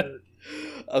 Sure.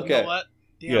 Okay. You know what?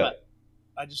 Damn it!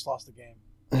 I just lost the game.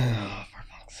 For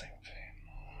fuck's sake!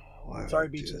 Sorry,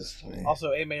 Beaches.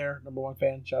 Also, A-Mayor, #1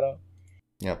 fan. Shout out.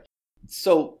 Yeah.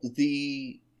 So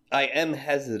I am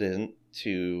hesitant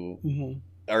to,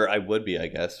 or I would be, I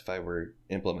guess, if I were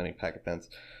implementing packet fence,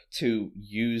 to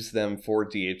use them for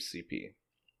DHCP.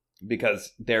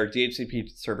 Because their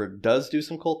DHCP server does do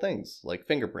some cool things, like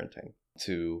fingerprinting,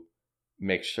 to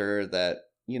make sure that,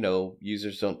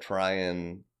 users don't try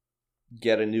and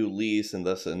get a new lease and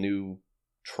thus a new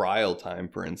trial time,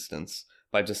 for instance,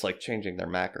 by just, like, changing their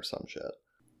MAC or some shit.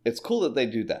 It's cool that they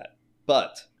do that,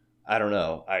 but, I don't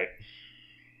know,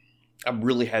 I'm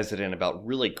really hesitant about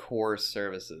really core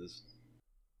services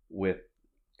with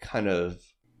kind of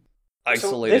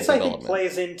isolated so this, development. I think,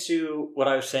 plays into what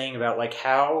I was saying about like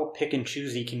how pick and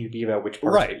choosy can you be about which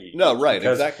parts of it you use. No, right,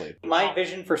 because exactly. My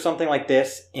vision for something like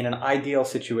this in an ideal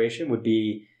situation would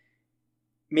be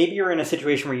maybe you're in a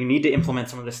situation where you need to implement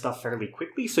some of this stuff fairly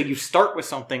quickly, so you start with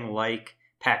something like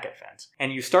packet fence,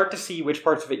 and you start to see which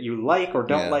parts of it you like or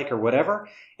don't like or whatever,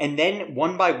 and then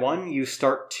one by one you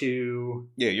start to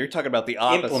you're talking about the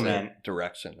opposite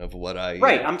direction of what I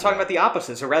I'm talking about the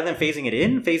opposite. So rather than phasing it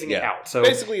in, phasing it out. So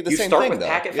basically the you same start thing, with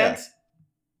packet fence.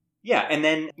 Yeah, and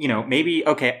then maybe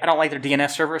I don't like their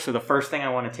DNS server, so the first thing I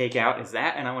want to take out is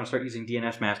that, and I want to start using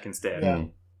DNS mask instead. Yeah.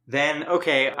 Then,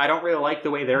 I don't really like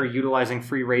the way they're utilizing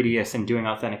FreeRadius and doing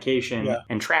authentication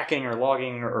and tracking or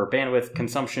logging or bandwidth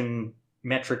consumption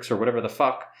metrics or whatever the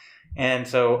fuck. And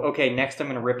so, next I'm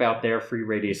going to rip out their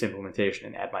FreeRadius implementation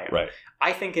and add my own. Right.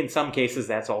 I think in some cases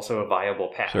that's also a viable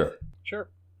path. Sure.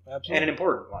 Absolutely. And an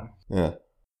important one. Yeah.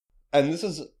 And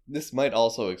this might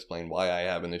also explain why I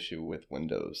have an issue with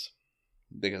Windows.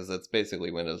 Because that's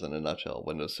basically Windows in a nutshell,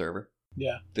 Windows Server.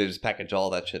 Yeah. They just package all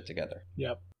that shit together.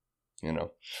 Yep.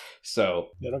 So...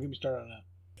 Yeah, don't get me started on that.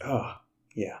 Oh,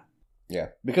 yeah. Yeah,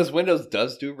 because Windows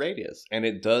does do Radius, and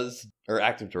it does, or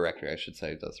Active Directory, I should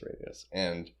say, does Radius,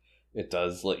 and it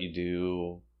does let you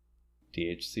do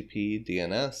DHCP,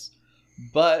 DNS,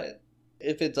 but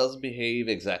if it doesn't behave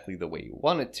exactly the way you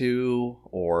want it to,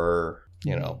 or,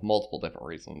 multiple different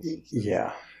reasons,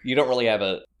 you don't really have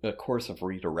a course of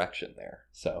redirection there,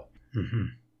 so,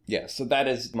 yeah, so that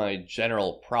is my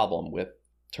general problem with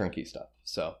turnkey stuff,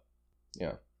 so,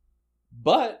 yeah.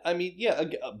 But, I mean,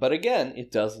 but again,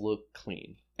 it does look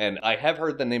clean. And I have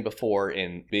heard the name before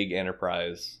in big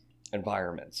enterprise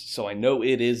environments, so I know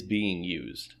it is being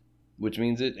used, which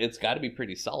means it's got to be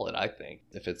pretty solid, I think,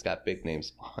 if it's got big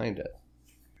names behind it.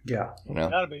 Yeah.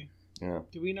 Gotta be. Yeah.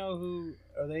 Do we know who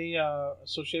are they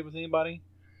associated with anybody?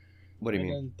 What do you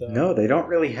mean? No, they don't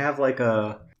really have like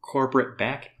a corporate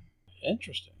backing.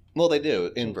 Interesting. Well, they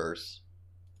do. Inverse.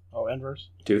 Oh, Inverse.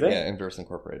 Do they? Yeah, Inverse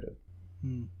Incorporated.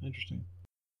 Interesting.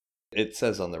 It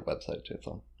says on their website,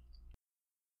 Jason.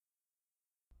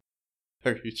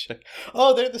 Are you check?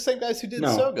 Oh, they're the same guys who did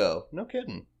No. Sogo. No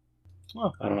kidding.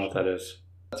 Oh, I don't know what that is.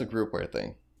 That's a groupware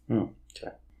thing.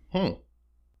 Okay.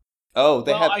 Oh,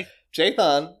 they well, have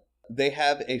Jathan. They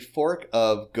have a fork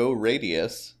of Go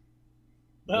Radius,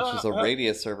 which is a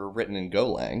Radius server written in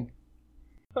Golang.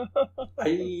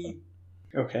 Okay.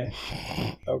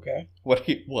 Okay. What?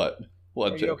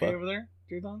 What? Are you okay Jathan? over there,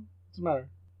 Jathan? What's the matter?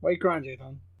 Why are you crying,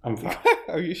 Jathan? I'm fine.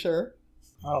 Are you sure?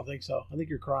 I don't think so. I think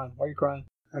you're crying. Why are you crying?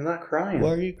 I'm not crying. Why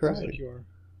are you Sounds crying? like you are.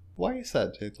 Why are you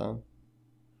sad, Jathan?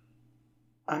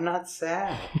 I'm not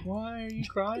sad. Why are you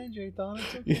crying, Jathan?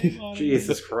 It's okay, buddy.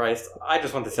 Jesus Christ. I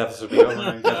just want this episode to be over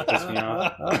and just piss me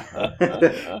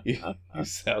off. You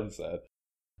sound sad.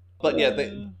 But yeah,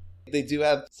 they do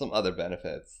have some other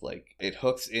benefits. Like, it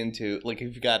hooks into, like,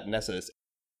 if you've got Nessus,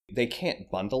 they can't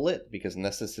bundle it because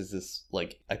Nessus is this,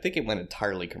 like, I think it went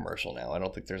entirely commercial now. I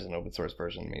don't think there's an open source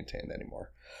version maintained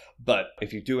anymore. But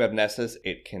if you do have Nessus,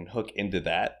 it can hook into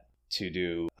that to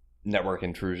do network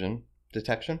intrusion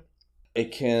detection.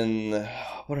 It can,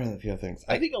 what are the other things?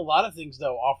 I think a lot of things,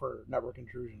 though, offer network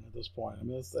intrusion at this point. I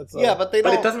mean, that's yeah, but they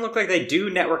don't. But it doesn't look like they do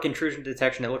network intrusion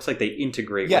detection. It looks like they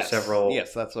integrate with several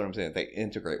Yes, that's what I'm saying. They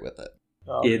integrate with it.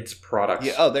 its products.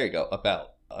 Yeah. Oh, there you go.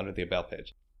 About under the about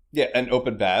page. Yeah, and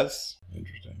open baths.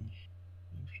 Interesting.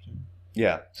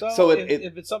 Yeah. So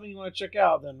if it's something you want to check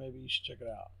out, then maybe you should check it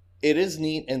out. It is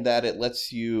neat in that it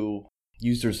lets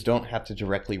users don't have to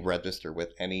directly register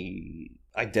with any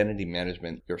identity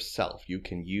management yourself. You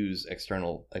can use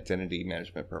external identity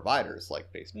management providers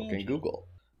like Facebook and Google.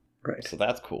 Right. So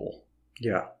that's cool.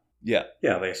 Yeah. Yeah.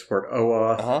 Yeah, they support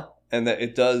OAuth. Uh-huh. And that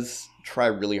it does try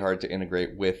really hard to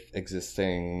integrate with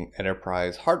existing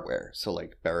enterprise hardware. So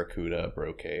like Barracuda,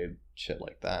 Brocade, shit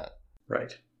like that.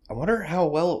 Right. I wonder how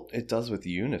well it does with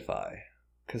Unify.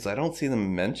 Because I don't see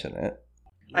them mention it.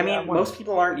 I mean, most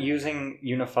people aren't using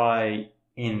Unify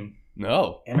in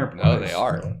No. enterprise. No, they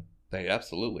are. They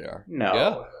absolutely are. No.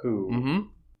 Yeah. Who? Mm-hmm.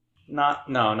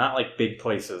 Not like big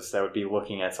places that would be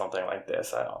looking at something like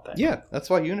this, I don't think. Yeah, that's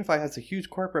why Unify has a huge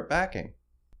corporate backing.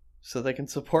 So they can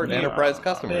support enterprise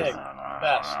customers. Big.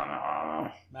 Best.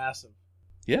 Massive.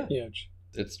 Yeah, Huge.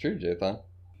 it's true, Jathan.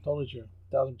 Totally true.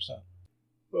 1000%.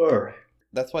 All right.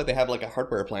 That's why they have like a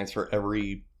hardware appliance for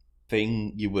every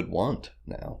thing you would want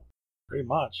now. Pretty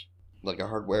much. Like a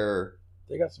hardware...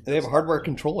 They got some. They have a hardware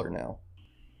controller now.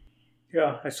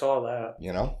 Yeah, I saw that.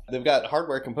 You know? They've got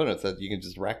hardware components that you can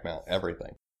just rack mount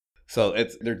everything. So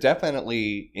they're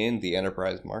definitely in the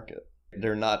enterprise market.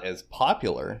 They're not as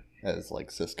popular as like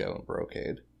Cisco and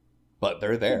Brocade, but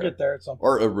they're there. We'll get there at some point.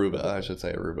 Or Aruba, I should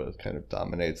say. Aruba kind of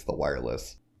dominates the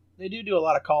wireless. They do a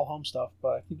lot of call home stuff,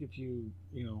 but I think if you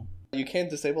know... You can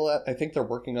disable that. I think they're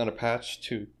working on a patch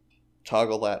to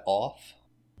toggle that off.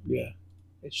 Yeah.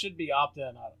 It should be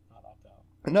opt-in, not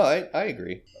opt-out. No, I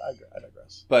agree. I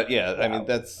digress. But yeah, I mean,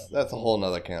 that's a whole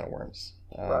nother can of worms.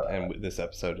 Right. And this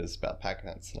episode is about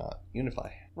PackNets, not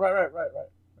Unify. Right.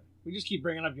 We just keep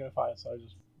bringing up Unify, so I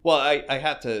just... Well, I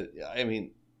have to, I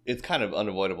mean, it's kind of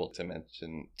unavoidable to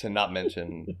not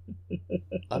mention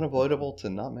unavoidable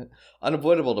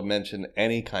to mention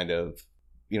any kind of,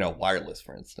 wireless,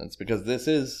 for instance, because this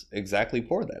is exactly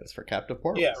for that. It's for captive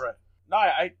portables. Yeah, right. No,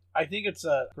 I think it's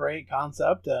a great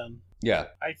concept, and yeah,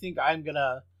 I think I'm going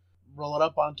to roll it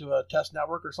up onto a test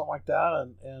network or something like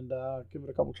that and give it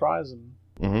a couple tries and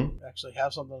actually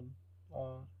have something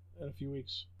in a few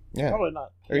weeks. Yeah. Probably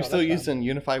not. Are you still using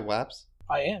Unify WAPs?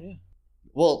 I am, yeah.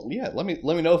 Well, yeah, let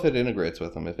me know if it integrates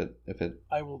with them. If it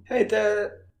I will. Hey,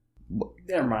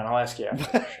 never mind. I'll ask you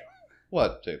after.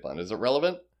 What, Jathan? Is it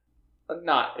relevant?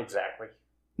 Not exactly.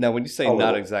 Now, when you say A not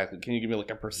little. exactly, can you give me like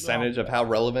a percentage of how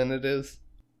relevant it is?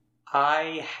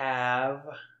 I have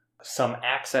some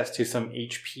access to some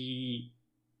HP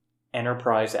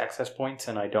enterprise access points,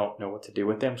 and I don't know what to do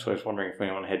with them, so I was wondering if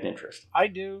anyone had an interest. I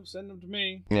do. Send them to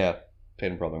me. Yeah,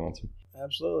 Peyton probably wants them.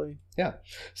 Absolutely. Yeah.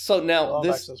 So now Love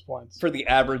this access points. for the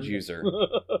average user,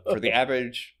 for the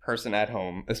average person at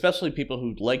home, especially people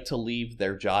who like to leave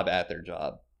their job at their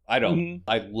job. I don't. Mhm.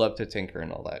 I love to tinker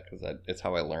and all that because it's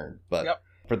how I learned. But Yep.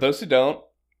 for those who don't,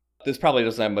 this probably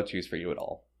doesn't have much use for you at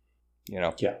all.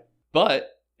 Yeah.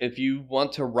 But if you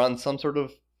want to run some sort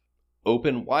of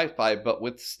open Wi-Fi, but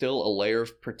with still a layer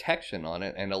of protection on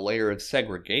it and a layer of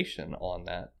segregation on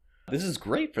that, this is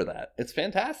great for that. It's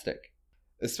fantastic.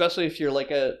 Especially if you're like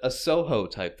a Soho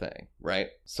type thing, right?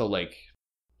 So like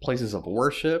places of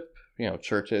worship,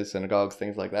 churches, synagogues,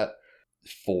 things like that.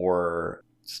 For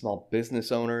small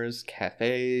business owners,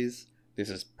 cafes, this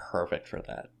is perfect for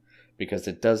that because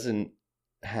it doesn't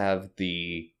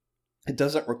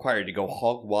require you to go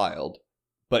hog wild,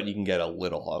 but you can get a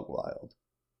little hog wild,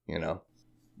 you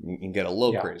can get a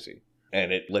little crazy,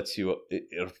 and it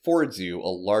affords you a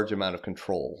large amount of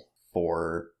control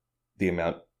for the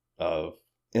amount of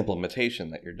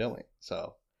implementation that you're doing.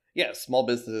 So yeah, small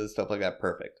businesses, stuff like that,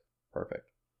 perfect.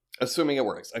 Assuming it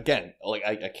works. Again, like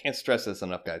I can't stress this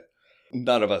enough, guys.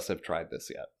 None of us have tried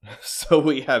this yet, so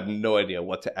we have no idea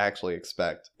what to actually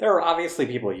expect. There are obviously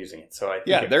people using it, so I think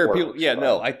yeah, there are works, people. Yeah,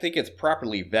 no, I think it's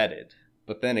properly vetted.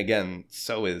 But then again,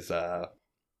 so is the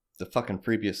fucking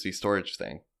FreeBSD storage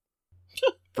thing,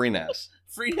 FreeNAS.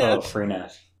 FreeNAS. Oh,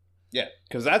 FreeNAS. Yeah,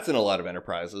 because that's in a lot of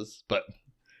enterprises, but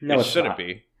No, it it's shouldn't not.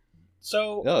 be.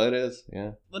 So No, it is.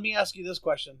 Yeah. let me ask you this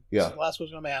question. Yeah. This is the last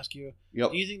question I'm going to ask you.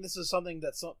 Yep. Do you think this is something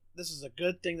this is a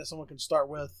good thing that someone can start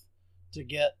with to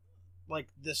get like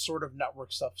this sort of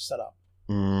network stuff set up?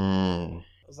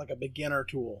 It's like a beginner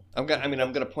tool. I'm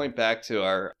gonna point back to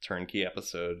our turnkey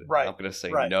episode. Right. I'm gonna say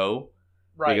Right. no.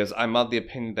 Right. Because I'm of the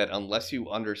opinion that unless you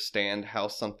understand how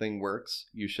something works,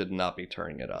 you should not be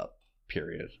turning it up.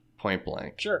 Period. Point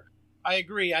blank. Sure. I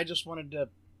agree. I just wanted to,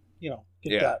 get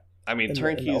Yeah. that. I mean,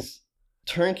 And-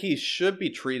 turnkeys should be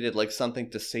treated like something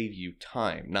to save you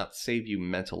time, not save you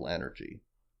mental energy.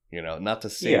 Not to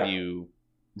save Yeah. you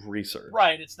research.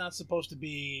 Right. It's not supposed to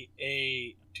be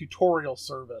a tutorial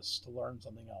service to learn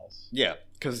something else. Yeah,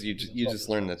 because you just just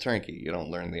learn the turnkey. You don't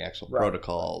learn the actual Right.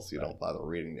 protocols. You Right. don't bother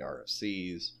reading the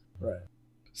RFCs. Right.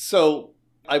 So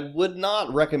I would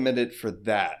not recommend it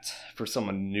for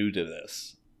someone new to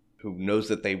this, who knows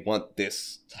that they want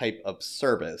this type of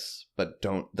service, but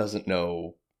doesn't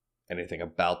know anything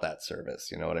about that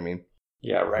service. You know what I mean?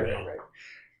 Yeah, right.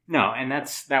 No, and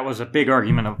that was a big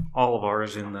argument of all of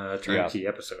ours in the turnkey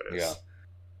episode. Yeah.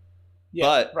 Yeah.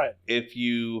 But right. if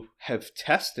you have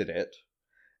tested it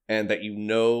and that you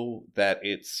know that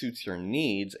it suits your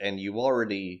needs and you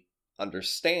already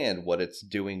understand what it's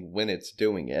doing when it's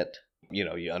doing it,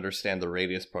 you understand the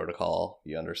Radius protocol,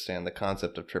 you understand the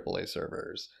concept of AAA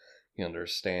servers, you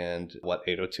understand what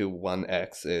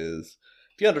 802.1x is.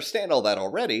 If you understand all that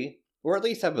already, or at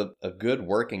least have a good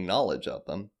working knowledge of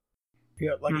them.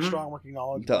 Yeah, like Mhm. a strong working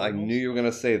knowledge. I knew you were going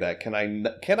to say that. Can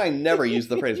I never use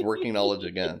the phrase working knowledge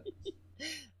again?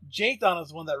 Jathan is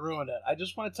the one that ruined it. I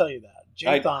just want to tell you that.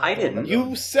 I Jathan is the one didn't. that You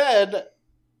ruined it. said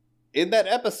in that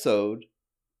episode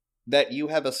that you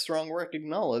have a strong working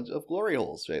knowledge of glory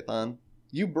holes, Jathan.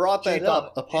 You brought that Jathan,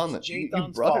 up upon it's it. You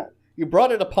Jathan's brought fault. it. You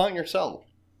brought it upon yourself.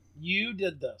 You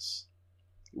did this.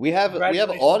 We have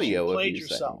Congratulations, audio you of played you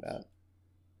yourself. saying that.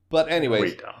 But anyways,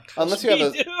 We don't. unless you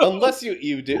have We do. unless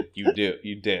you did,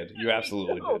 you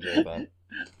absolutely We did, Jathan.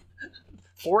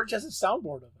 Forge has a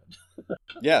soundboard of it.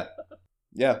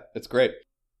 Yeah, it's great.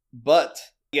 But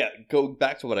yeah, go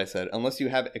back to what I said. Unless you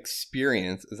have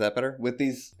experience, is that better with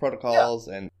these protocols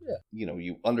and Yeah.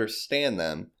 you understand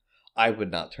them, I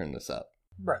would not turn this up.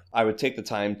 Right. I would take the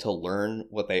time to learn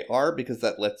what they are because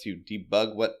that lets you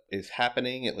debug what is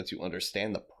happening. It lets you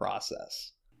understand the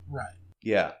process. Right.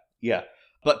 Yeah.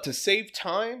 But to save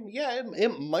time,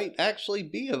 it might actually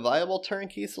be a viable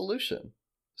turnkey solution.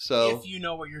 So If you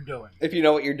know what you're doing. if you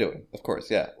know what you're doing, of course,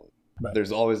 yeah. Right.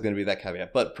 There's always going to be that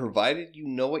caveat. But provided you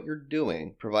know what you're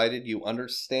doing, provided you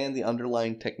understand the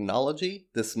underlying technology,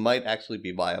 this might actually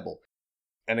be viable.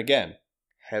 And again,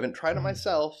 haven't tried it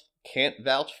myself, can't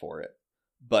vouch for it,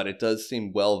 but it does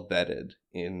seem well vetted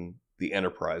in the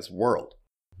enterprise world.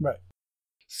 Right.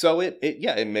 So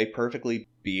it may perfectly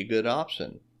be a good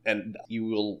option. And you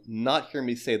will not hear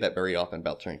me say that very often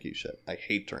about turnkey shit. I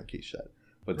hate turnkey shit.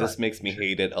 But this Right. makes me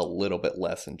hate it a little bit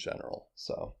less in general.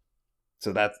 So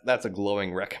that's a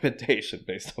glowing recommendation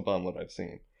based upon what I've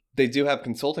seen. They do have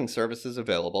consulting services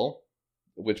available,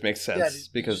 which makes sense Did you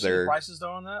because see the they're prices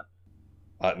though on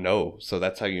that? no. So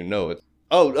that's how you know it.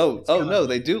 Oh It's kinda- no,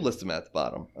 they do list them at the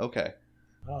bottom. Okay,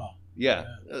 Oh, yeah.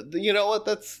 You know what?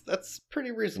 That's pretty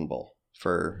reasonable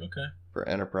for okay.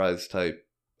 enterprise type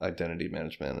identity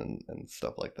management and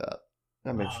stuff like that.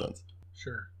 That makes Wow. sense.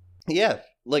 Sure. Yeah,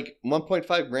 like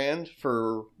 1.5 grand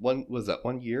for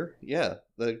 1 year? Yeah,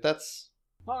 like that's.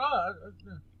 No,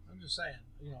 I'm just saying.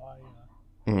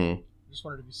 I Mhm. just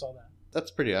wondered if you saw that.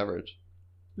 That's pretty average.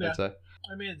 Yeah. I'd say.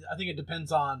 I mean, I think it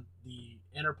depends on the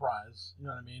enterprise. You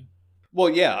know what I mean? Well,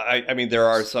 yeah, I mean, there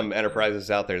are some enterprises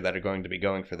out there that are going to be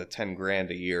going for the 10 grand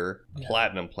a year Yeah.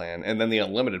 platinum plan, and then the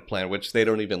unlimited plan, which they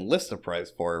don't even list a price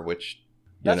for, which,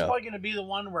 That's probably going to be the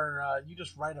one where you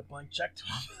just write a blank check to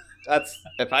them. that's,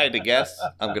 if I had to guess,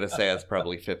 I'm going to say that's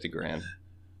probably 50 grand.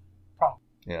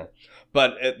 Yeah.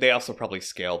 But they also probably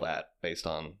scale that based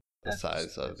on the That's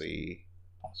size of the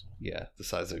possible. the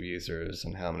size of users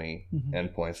and how many Mhm.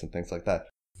 endpoints and things like that.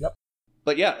 Yep.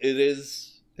 But yeah, it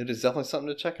is definitely something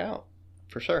to check out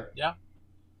for sure.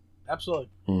 Absolutely.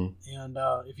 Mhm. And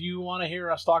if you want to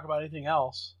hear us talk about anything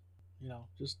else,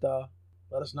 just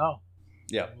let us know.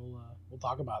 Yeah. We'll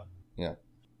talk about it.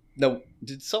 Now,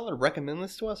 did someone recommend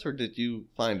this to us, or did you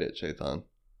find it, Jathan?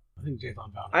 I think Jathan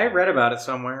found it. I read about it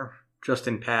somewhere just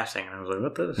in passing, and I was like,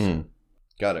 "What this?"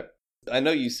 Got it. I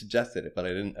know you suggested it, but I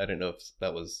didn't know if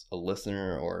that was a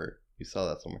listener or you saw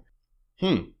that somewhere.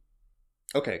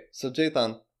 Okay, so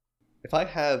Jathan, if I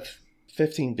have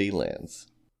 15 VLANs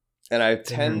and I have Your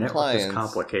 10 network is clients,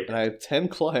 complicated. and I have 10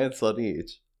 clients on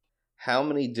each, how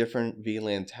many different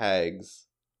VLAN tags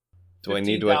do I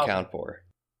need to 15,000. account for?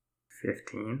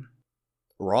 15.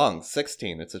 Wrong,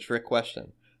 16. It's a trick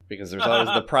question because there's always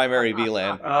the primary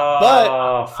VLAN.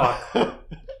 Oh, fuck.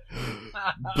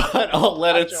 But I'll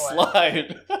let it Got your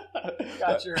slide.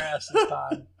 Got your ass this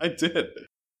time. I did.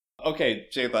 Okay,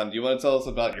 Jathan, do you want to tell us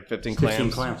about your 15 clams?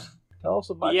 15 clams. Tell us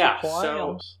about Yeah, your so-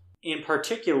 clams. In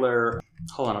particular,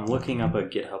 hold on, I'm looking up a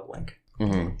GitHub link.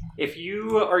 Mm-hmm. If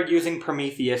you are using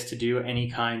Prometheus to do any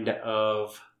kind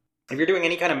of... If you're doing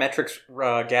any kind of metrics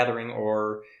gathering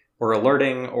or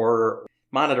alerting or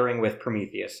monitoring with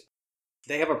Prometheus,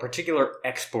 they have a particular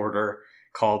exporter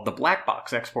called the black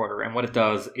box exporter. And what it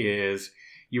does is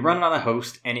you run it on a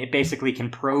host and it basically can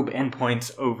probe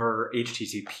endpoints over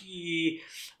HTTP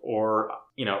or,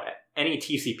 any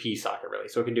TCP socket really.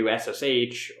 So it can do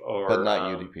SSH or... But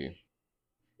not UDP.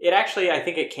 It actually, I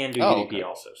think it can do UDP okay.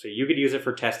 also. So you could use it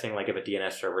for testing, like if a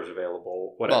DNS server is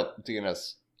available, whatever. Well,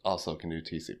 DNS also can do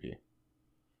TCP.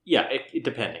 Yeah, it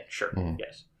depending, sure, Mhm.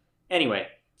 yes. Anyway,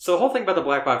 so the whole thing about the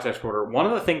black box exporter, one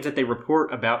of the things that they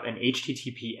report about an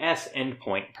HTTPS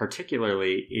endpoint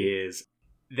particularly is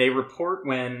they report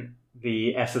when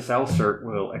the SSL cert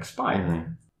will expire,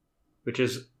 Mhm. which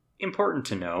is important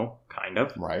to know, kind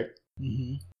of. Right.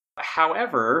 Mm-hmm.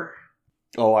 However,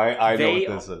 Oh, I know They-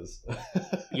 what this is.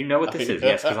 you know what this is,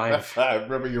 yes, because I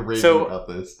remember you raving So- about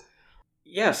this.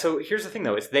 yeah, so here's the thing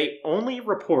though, is they only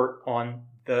report on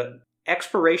the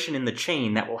expiration in the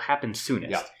chain that will happen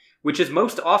soonest. Yeah. Which is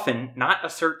most often not a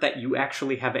cert that you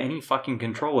actually have any fucking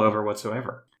control over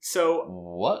whatsoever. So,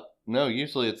 What? No,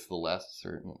 usually it's the last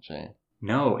certain chain.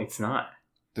 no, it's not.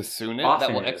 The soonest? Often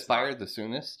That will it is expire the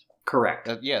soonest? Correct.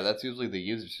 That's usually the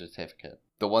user certificate.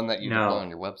 The one that you No. deploy on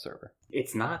your web server.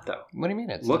 It's not, though. What do you mean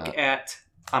it's Look not? at...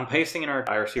 I'm pasting in our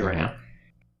IRC right Mhm. now.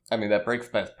 I mean, that breaks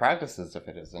best practices if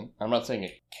it isn't. I'm not saying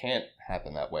it can't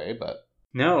happen that way, but...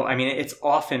 No, I mean, it's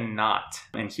often not.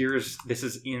 And this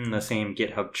is in the same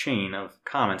GitHub chain of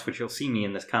comments, which you'll see me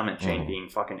in this comment chain Mhm. being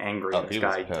fucking angry Oh, at this he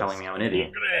was guy pissed. telling me I'm an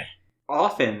idiot.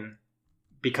 Often,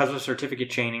 because of certificate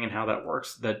chaining and how that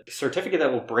works, the certificate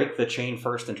that will break the chain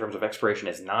first in terms of expiration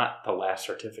is not the last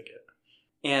certificate.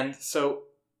 And so,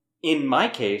 in my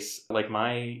case, like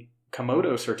my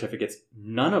Komodo certificates,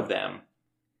 none of them.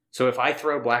 So if I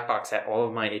throw Blackbox at all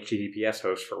of my HTTPS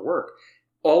hosts for work,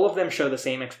 all of them show the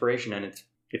same expiration, and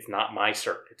it's not my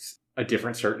cert. It's a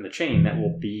different cert in the chain that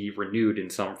will be renewed in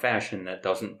some fashion that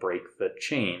doesn't break the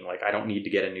chain. Like, I don't need to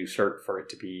get a new cert for it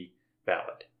to be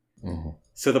valid. Mm-hmm.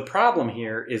 So the problem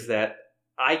here is that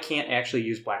I can't actually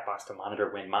use Blackbox to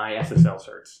monitor when my SSL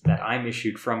certs that I'm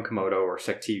issued from Komodo or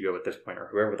Sectigo at this point, or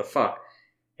whoever the fuck,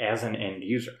 as an end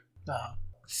user. Uh-huh.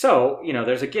 So,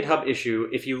 there's a GitHub issue.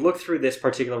 If you look through this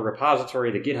particular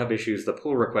repository, the GitHub issues, the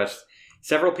pull requests,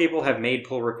 several people have made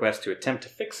pull requests to attempt to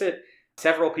fix it.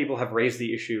 Several people have raised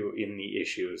the issue in the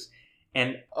issues.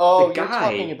 And Oh, the you're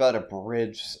guy- talking about a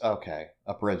bridge. Okay,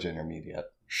 a bridge intermediate.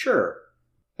 sure.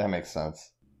 That makes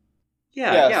sense.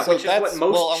 Yeah, Yeah, so which is what that's-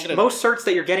 well, I'm gonna- most certs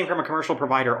that you're getting from a commercial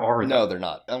provider are. No, though. they're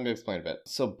not. I'm going to explain a bit.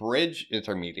 So bridge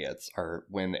intermediates are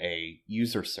when a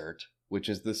user cert, which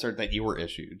is the cert that you were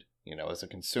issued, as a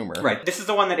consumer. Right. This is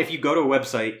the one that if you go to a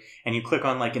website and you click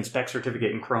on like inspect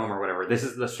certificate in Chrome or whatever, this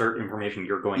is the cert information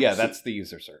you're going Yeah, to see. that's the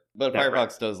user cert. But Yeah,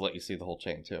 Firefox does let you see the whole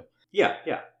chain too. Yeah.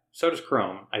 So does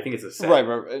Chrome. I think it's a set.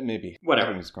 Right, maybe. Whatever. I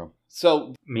don't use Chrome.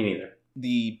 So Me neither.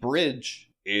 the bridge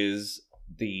is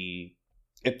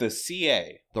if the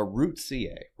CA, the root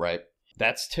CA, right?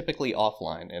 That's typically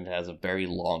offline and has a very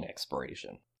long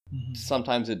expiration. Mhm.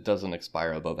 Sometimes it doesn't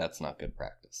expire, although that's not good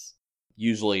practice.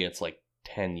 Usually it's like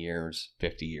 10 years,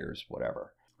 50 years,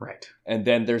 whatever. Right. And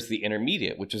then there's the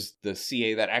intermediate, which is the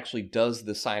CA that actually does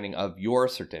the signing of your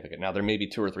certificate. Now, there may be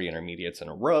 2 or 3 intermediates in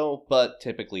a row, but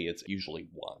typically it's usually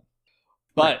one.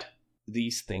 But Right.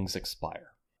 these things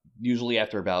expire, usually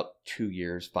after about 2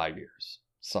 years, 5 years,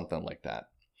 something like that.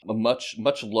 A much,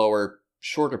 much lower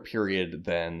shorter period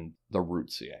than the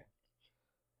root CA.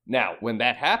 Now, when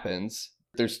that happens,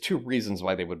 there's 2 reasons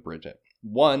why they would bridge it.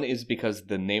 One is because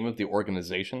the name of the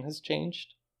organization has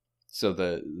changed. So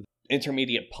the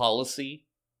intermediate policy,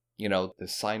 the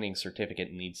signing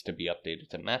certificate needs to be updated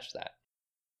to match that.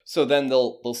 So then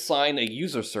they'll sign a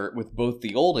user cert with both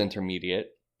the old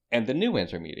intermediate and the new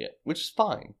intermediate, which is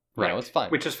fine. Right. It's fine.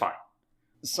 Which is fine.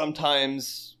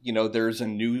 Sometimes, there's a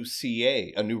new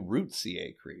CA, a new root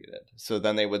CA created. So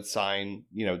then they would sign,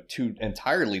 2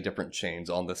 entirely different chains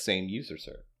on the same user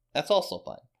cert. That's also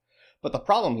fine. But the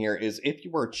problem here is if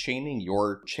you are chaining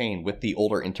your chain with the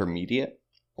older intermediate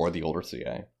or the older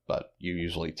CA, but you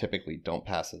usually typically don't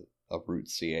pass a root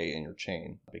CA in your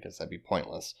chain because that'd be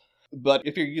pointless. But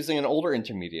if you're using an older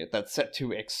intermediate that's set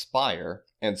to expire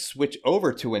and switch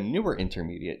over to a newer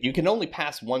intermediate, you can only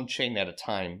pass one chain at a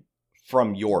time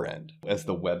from your end as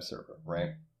the web server,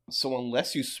 right? So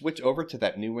unless you switch over to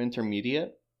that new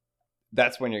intermediate,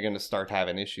 that's when you're going to start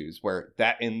having issues where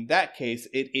in that case,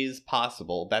 it is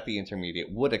possible that the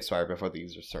intermediate would expire before the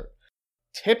user cert.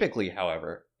 Typically,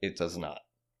 however, it does not.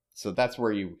 So that's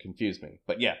where you confuse me.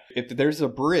 But yeah, if there's a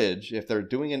bridge, if they're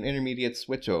doing an intermediate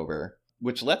switchover,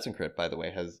 which Let's Encrypt, by the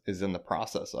way, is in the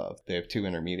process of, they have 2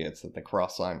 intermediates that they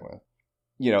cross-sign with.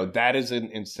 That is an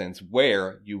instance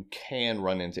where you can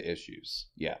run into issues.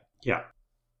 Yeah. Yeah.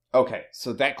 Okay,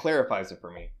 so that clarifies it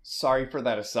for me. Sorry for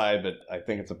that aside, but I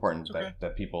think it's important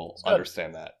that people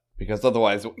understand that. Because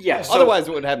otherwise,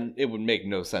 it would make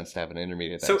no sense to have an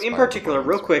intermediate. So in particular,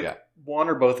 real quick, one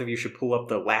or both of you should pull up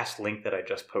the last link that I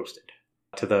just posted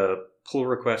to the pull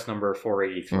request number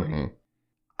 483. Mm-hmm.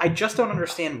 I just don't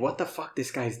understand what the fuck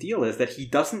this guy's deal is, that he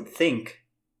doesn't think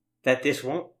that this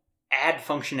won't add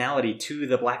functionality to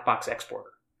the black box exporter.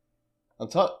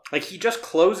 He just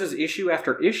closes issue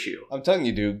after issue. I'm telling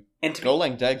you, dude. And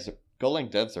Golang devs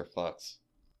are fucks.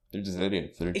 They're just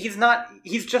idiots.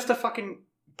 He's just a fucking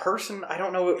person. I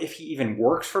don't know if he even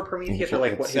works for Prometheus or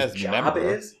what his job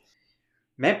is.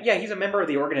 He's a member of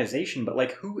the organization,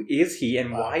 but who is he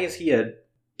and why is he a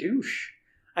douche?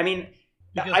 I mean,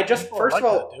 first of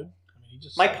all,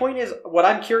 my point is, what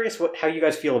I'm curious how you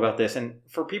guys feel about this, and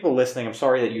for people listening, I'm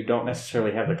sorry that you don't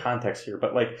necessarily have the context here,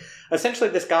 but essentially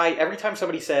this guy, every time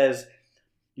somebody says,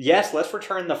 yes, let's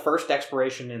return the first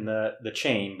expiration in the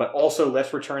chain, but also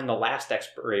let's return the last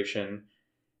expiration,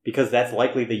 because that's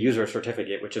likely the user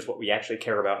certificate, which is what we actually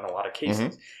care about in a lot of cases.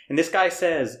 Mm-hmm. And this guy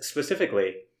says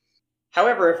specifically,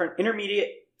 however, if an intermediate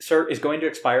cert is going to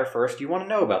expire first, you want to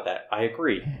know about that. I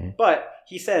agree. Mm-hmm. But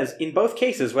he says, in both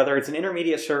cases, whether it's an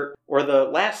intermediate cert or the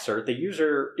last cert, the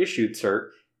user-issued cert,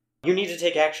 you need to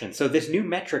take action. So this new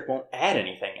metric won't add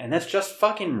anything. And that's just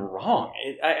fucking wrong.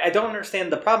 I don't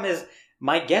understand. The problem is,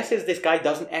 my guess is this guy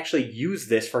doesn't actually use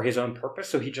this for his own purpose,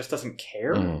 so he just doesn't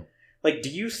care. Mm-hmm. Do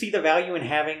you see the value in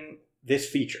having this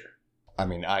feature? I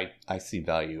mean, I see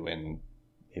value in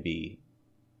maybe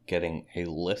getting a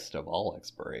list of all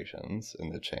expirations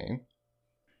in the chain.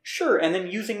 Sure, and then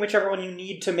using whichever one you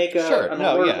need to make an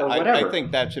alert or whatever. I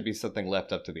think that should be something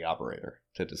left up to the operator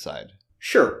to decide.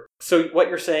 Sure. So what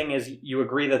you're saying is you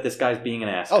agree that this guy's being an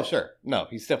asset. Oh, sure. No,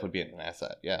 he's definitely being an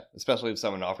asset, yeah. Especially if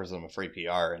someone offers him a free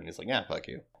PR and he's like, yeah, fuck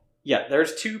you. Yeah,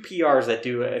 there's 2 PRs that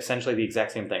do essentially the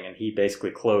exact same thing, and he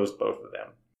basically closed both of them.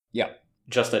 Yeah.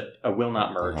 Just a will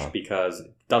not merge because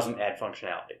it doesn't add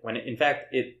functionality, when in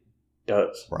fact it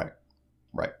does. Right.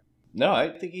 No, I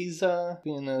think he's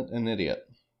being an idiot,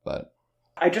 but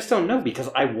I just don't know, because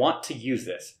I want to use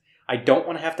this. I don't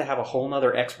want to have a whole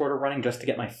nother exporter running just to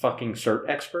get my fucking cert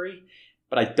expiry,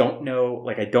 but I don't know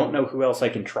who else I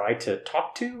can try to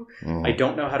talk to. Mm. I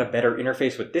don't know how to better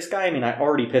interface with this guy. I mean, I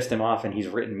already pissed him off and he's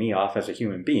written me off as a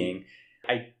human being.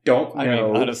 I don't know. I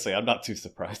mean, honestly, I'm not too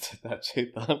surprised at that,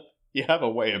 Jathan. You have a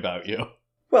way about you.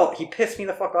 Well, he pissed me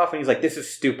the fuck off and he's like, this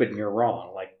is stupid and you're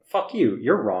wrong. Fuck you,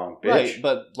 you're wrong, bitch. Right,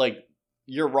 but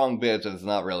you're wrong, bitch, is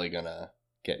not really gonna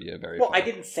get you very far. I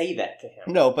didn't say that to him.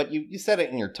 No, but you said it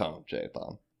in your tone,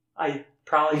 Jathan. I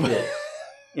probably did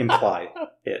imply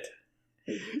it.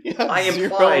 I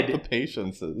implied the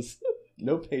patiences.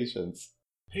 No patience.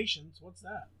 Patience? What's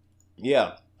that?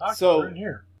 Yeah. So in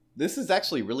here. This is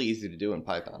actually really easy to do in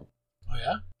Python. Oh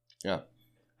yeah? Yeah.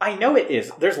 I know it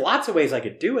is. There's lots of ways I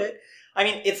could do it. I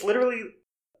mean, it's literally...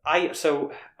 I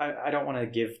don't want to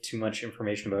give too much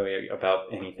information about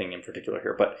anything in particular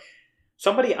here, but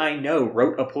somebody I know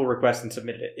wrote a pull request and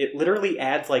submitted it. It literally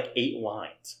adds 8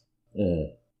 lines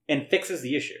and fixes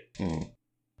the issue.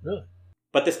 Really?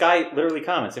 But this guy literally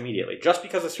comments immediately. Just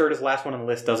because a cert is the last one on the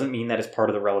list doesn't mean that it's part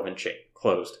of the relevant chain.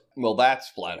 Closed. Well, that's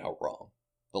flat out wrong.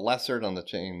 The last cert on the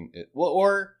chain,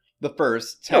 or the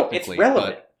first, technically. No, it's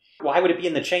relevant. Why would it be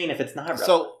in the chain if it's not rubber?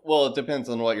 So, well, it depends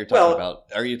on what you're talking about.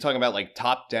 Are you talking about like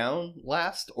top down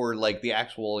last or like the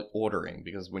actual ordering?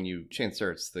 Because when you chain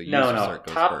certs, the user cert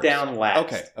goes top first. down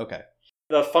last. Okay.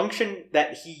 The function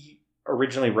that he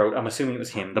originally wrote, I'm assuming it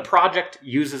was him. The project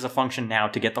uses a function now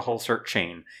to get the whole cert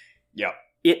chain. Yeah.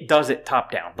 It does it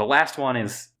top down. The last one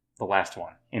is the last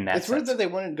one in that It's sense. weird that they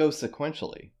wanted to go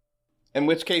sequentially. In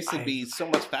which case, it'd be so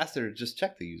much faster to just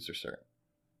check the user cert.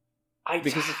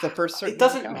 Because it's the first cert. It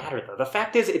doesn't matter, though. The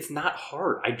fact is, it's not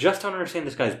hard. I just don't understand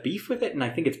this guy's beef with it, and I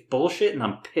think it's bullshit, and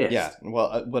I'm pissed. Yeah,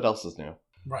 well, what else is new?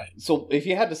 Right. So, if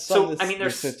you had to sum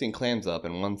there's this 15 clams up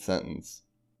in one sentence,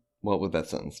 what would that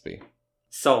sentence be?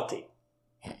 Salty.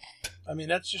 I mean,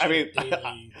 that's just.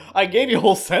 I gave you a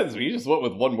whole sentence, but you just went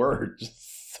with one word.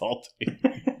 Just salty.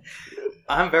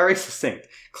 I'm very succinct.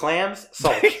 Clams,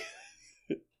 salty.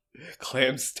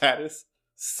 Clam status,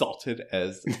 salted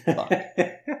as fuck.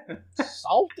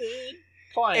 Salted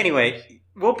clams. Anyway,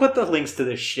 we'll put the links to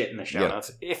this shit in the show Yeah.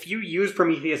 notes. If you use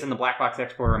Prometheus in the black box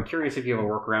exporter, I'm curious if you have a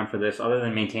workaround for this other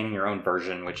than maintaining your own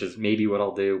version, which is maybe what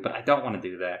I'll do, but I don't want to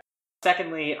do that.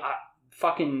 Secondly,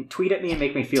 fucking tweet at me and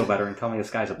make me feel better and tell me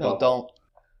this guy's a No, bubble.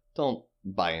 don't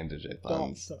buy into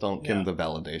Jathan's. Don't give him the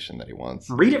validation that he wants.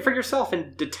 Read it for yourself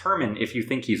and determine if you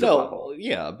think he's a bubble.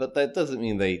 Yeah, but that doesn't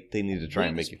mean they need to try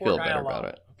and make you feel better about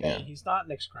it. Okay, Yeah. he's not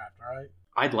Nixcraft, all right?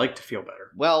 I'd like to feel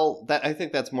better. Well, I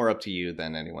think that's more up to you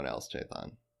than anyone else,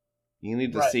 Jathan. You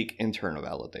need to seek internal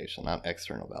validation, not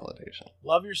external validation.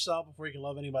 Love yourself before you can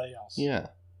love anybody else. Yeah.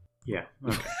 Yeah.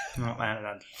 Okay.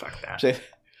 No, fuck that.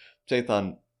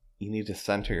 Jathan, you need to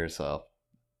center yourself.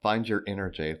 Find your inner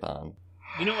Jathan.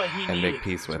 You know what he and needed? make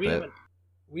peace with we it.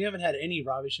 We haven't had any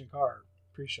Ravi Shankar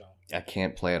pre-show. I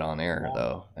can't play it on air,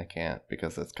 though. I can't,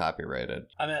 because it's copyrighted.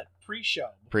 I meant pre-show.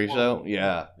 Pre-show?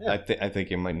 Yeah. Yeah. I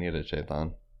think you might need it,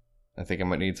 Jathan. I think I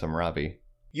might need some Ravi.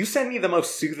 You send me the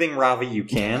most soothing Ravi you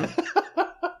can.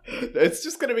 It's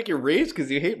just going to make you rage because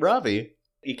you hate Ravi.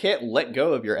 You can't let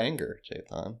go of your anger,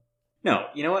 Jathan. No,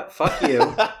 you know what? Fuck you.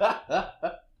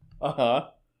 Uh-huh.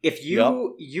 If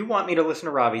you want me to listen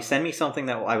to Ravi, send me something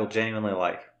that I will genuinely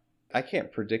like. I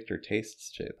can't predict your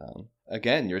tastes, Jathan.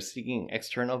 Again, you're seeking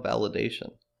external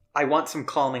validation. I want some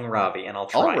calming Ravi, and I'll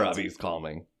try. All Ravi's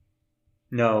calming.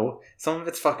 No, some of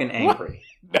it's fucking angry.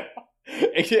 No.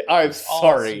 I'm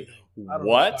sorry. What?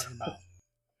 What?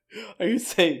 Are you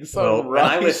saying some Well, when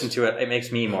I Ravi... listen to it, it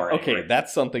makes me more angry. Okay,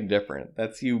 that's something different.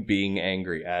 That's you being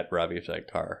angry at Ravi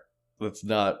Shankar. That's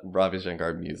not Ravi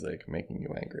Shankar music making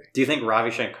you angry. Do you think Ravi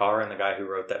Shankar and the guy who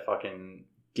wrote that fucking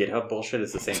GitHub bullshit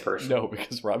is the same person? No,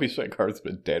 because Ravi Shankar's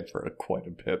been dead for quite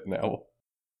a bit now.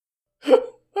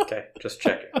 Okay, just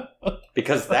checking.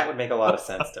 Because that would make a lot of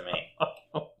sense to me.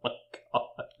 Oh my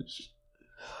gosh.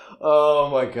 Oh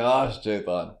my gosh,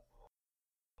 Jathan.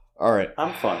 Alright.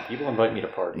 I'm fun. People invite me to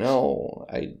parties. No,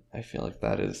 I feel like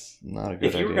that is not a good idea.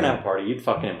 If you were going to have a party, you'd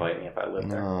fucking invite me if I lived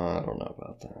there. No, I don't know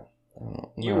about that.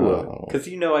 You would. Because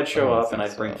you know I'd show up and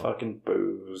I'd bring so. fucking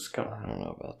booze. Come I on. don't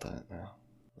know about that. No.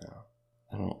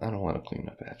 I don't want to clean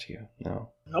up after you. No.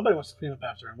 Nobody wants to clean up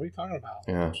after him. What are you talking about?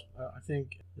 Yeah. I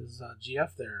think his GF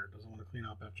there doesn't want to clean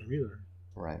up after him either.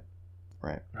 Right.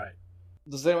 Right.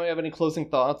 Does anyone have any closing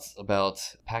thoughts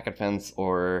about Packet Fence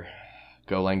or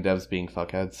Golang devs being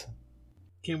fuckheads?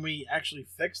 Can we actually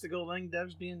fix the Golang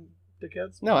devs being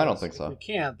dickheads? No, I don't think so. If we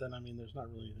can't, then I mean, there's not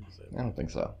really anything to say. I don't think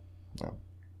so. No.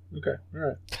 Okay, all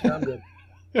right. Yeah, I'm good.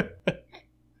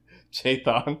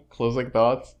 Jathan, closing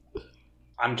thoughts?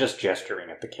 I'm just gesturing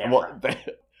at the camera. Well,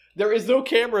 there is no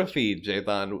camera feed,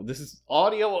 Jathan. This is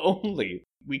audio only.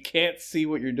 We can't see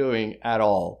what you're doing at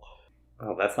all.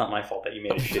 Oh, that's not my fault that you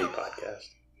made a shitty podcast.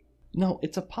 No,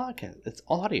 it's a podcast. It's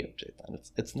audio, Jathan.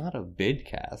 It's not a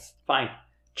vidcast. Fine.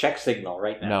 Check Signal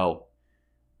right now. No.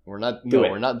 We're not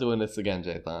doing this again,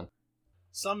 Jathan.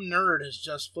 Some nerd has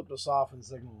just flipped us off in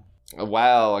Signal.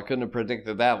 Wow, I couldn't have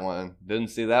predicted that one. Didn't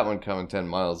see that one coming 10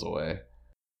 miles away.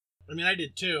 I mean, I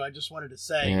did too. I just wanted to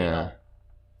say, Yeah.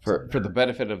 For the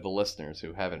benefit of the listeners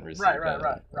who haven't received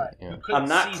Right. Yeah. Who couldn't I'm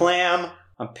not see Clam.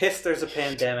 I'm pissed there's a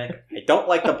pandemic. I don't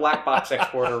like the black box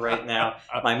exporter right now.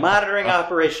 My monitoring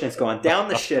operation is going down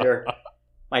the shitter.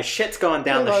 My shit's going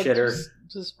down the shitter.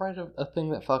 Just write a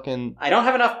thing that fucking... I don't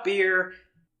have enough beer.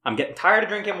 I'm getting tired of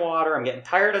drinking water. I'm getting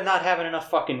tired of not having enough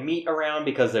fucking meat around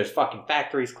because there's fucking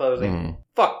factories closing.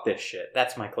 Fuck this shit.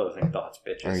 That's my closing thoughts,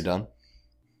 bitches. Are you done?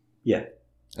 Yeah.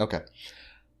 Okay.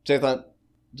 Jathan,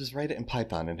 just write it in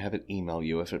Python and have it email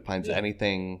you if it finds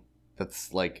anything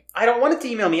that's like... I don't want it to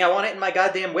email me. I want it in my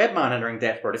goddamn web monitoring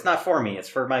dashboard. It's not for me. It's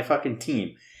for my fucking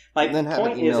team. Like, the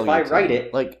point is if I write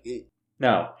it... Like...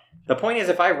 No. The point is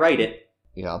if I write it,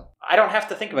 Yeah. I don't have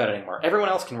to think about it anymore. Everyone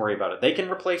else can worry about it. They can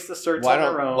replace the certs on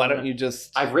their own. Why don't you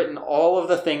just... I've written all of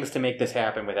the things to make this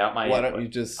happen without my input. Don't you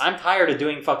just... I'm tired of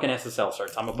doing fucking SSL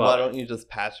certs. I'm above Why don't you just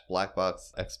patch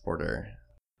Blackbox Exporter?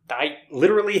 I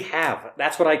literally have.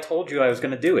 That's what I told you I was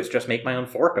going to do, is just make my own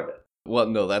fork of it. Well,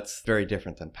 no, that's very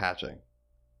different than patching.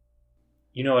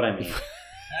 You know what I mean.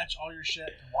 Patch all your shit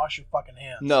and wash your fucking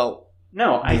hands.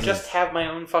 No, I just have my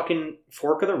own fucking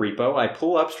fork of the repo. I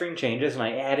pull upstream changes and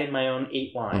I add in my own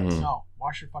 8 lines. Mhm. No,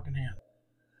 wash your fucking hands.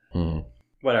 Mm.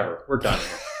 Whatever, we're done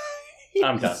here.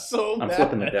 I'm done. So I'm mad.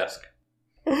 flipping the desk.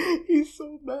 He's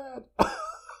so mad.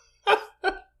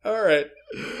 All right.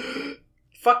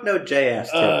 Fuck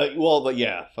Node.js, too. But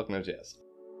yeah, fuck Node.js.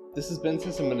 This has been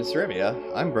System Administrivia.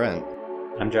 I'm Brent.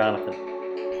 I'm Jonathan.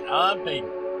 And I'm Peyton.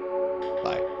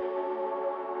 Bye.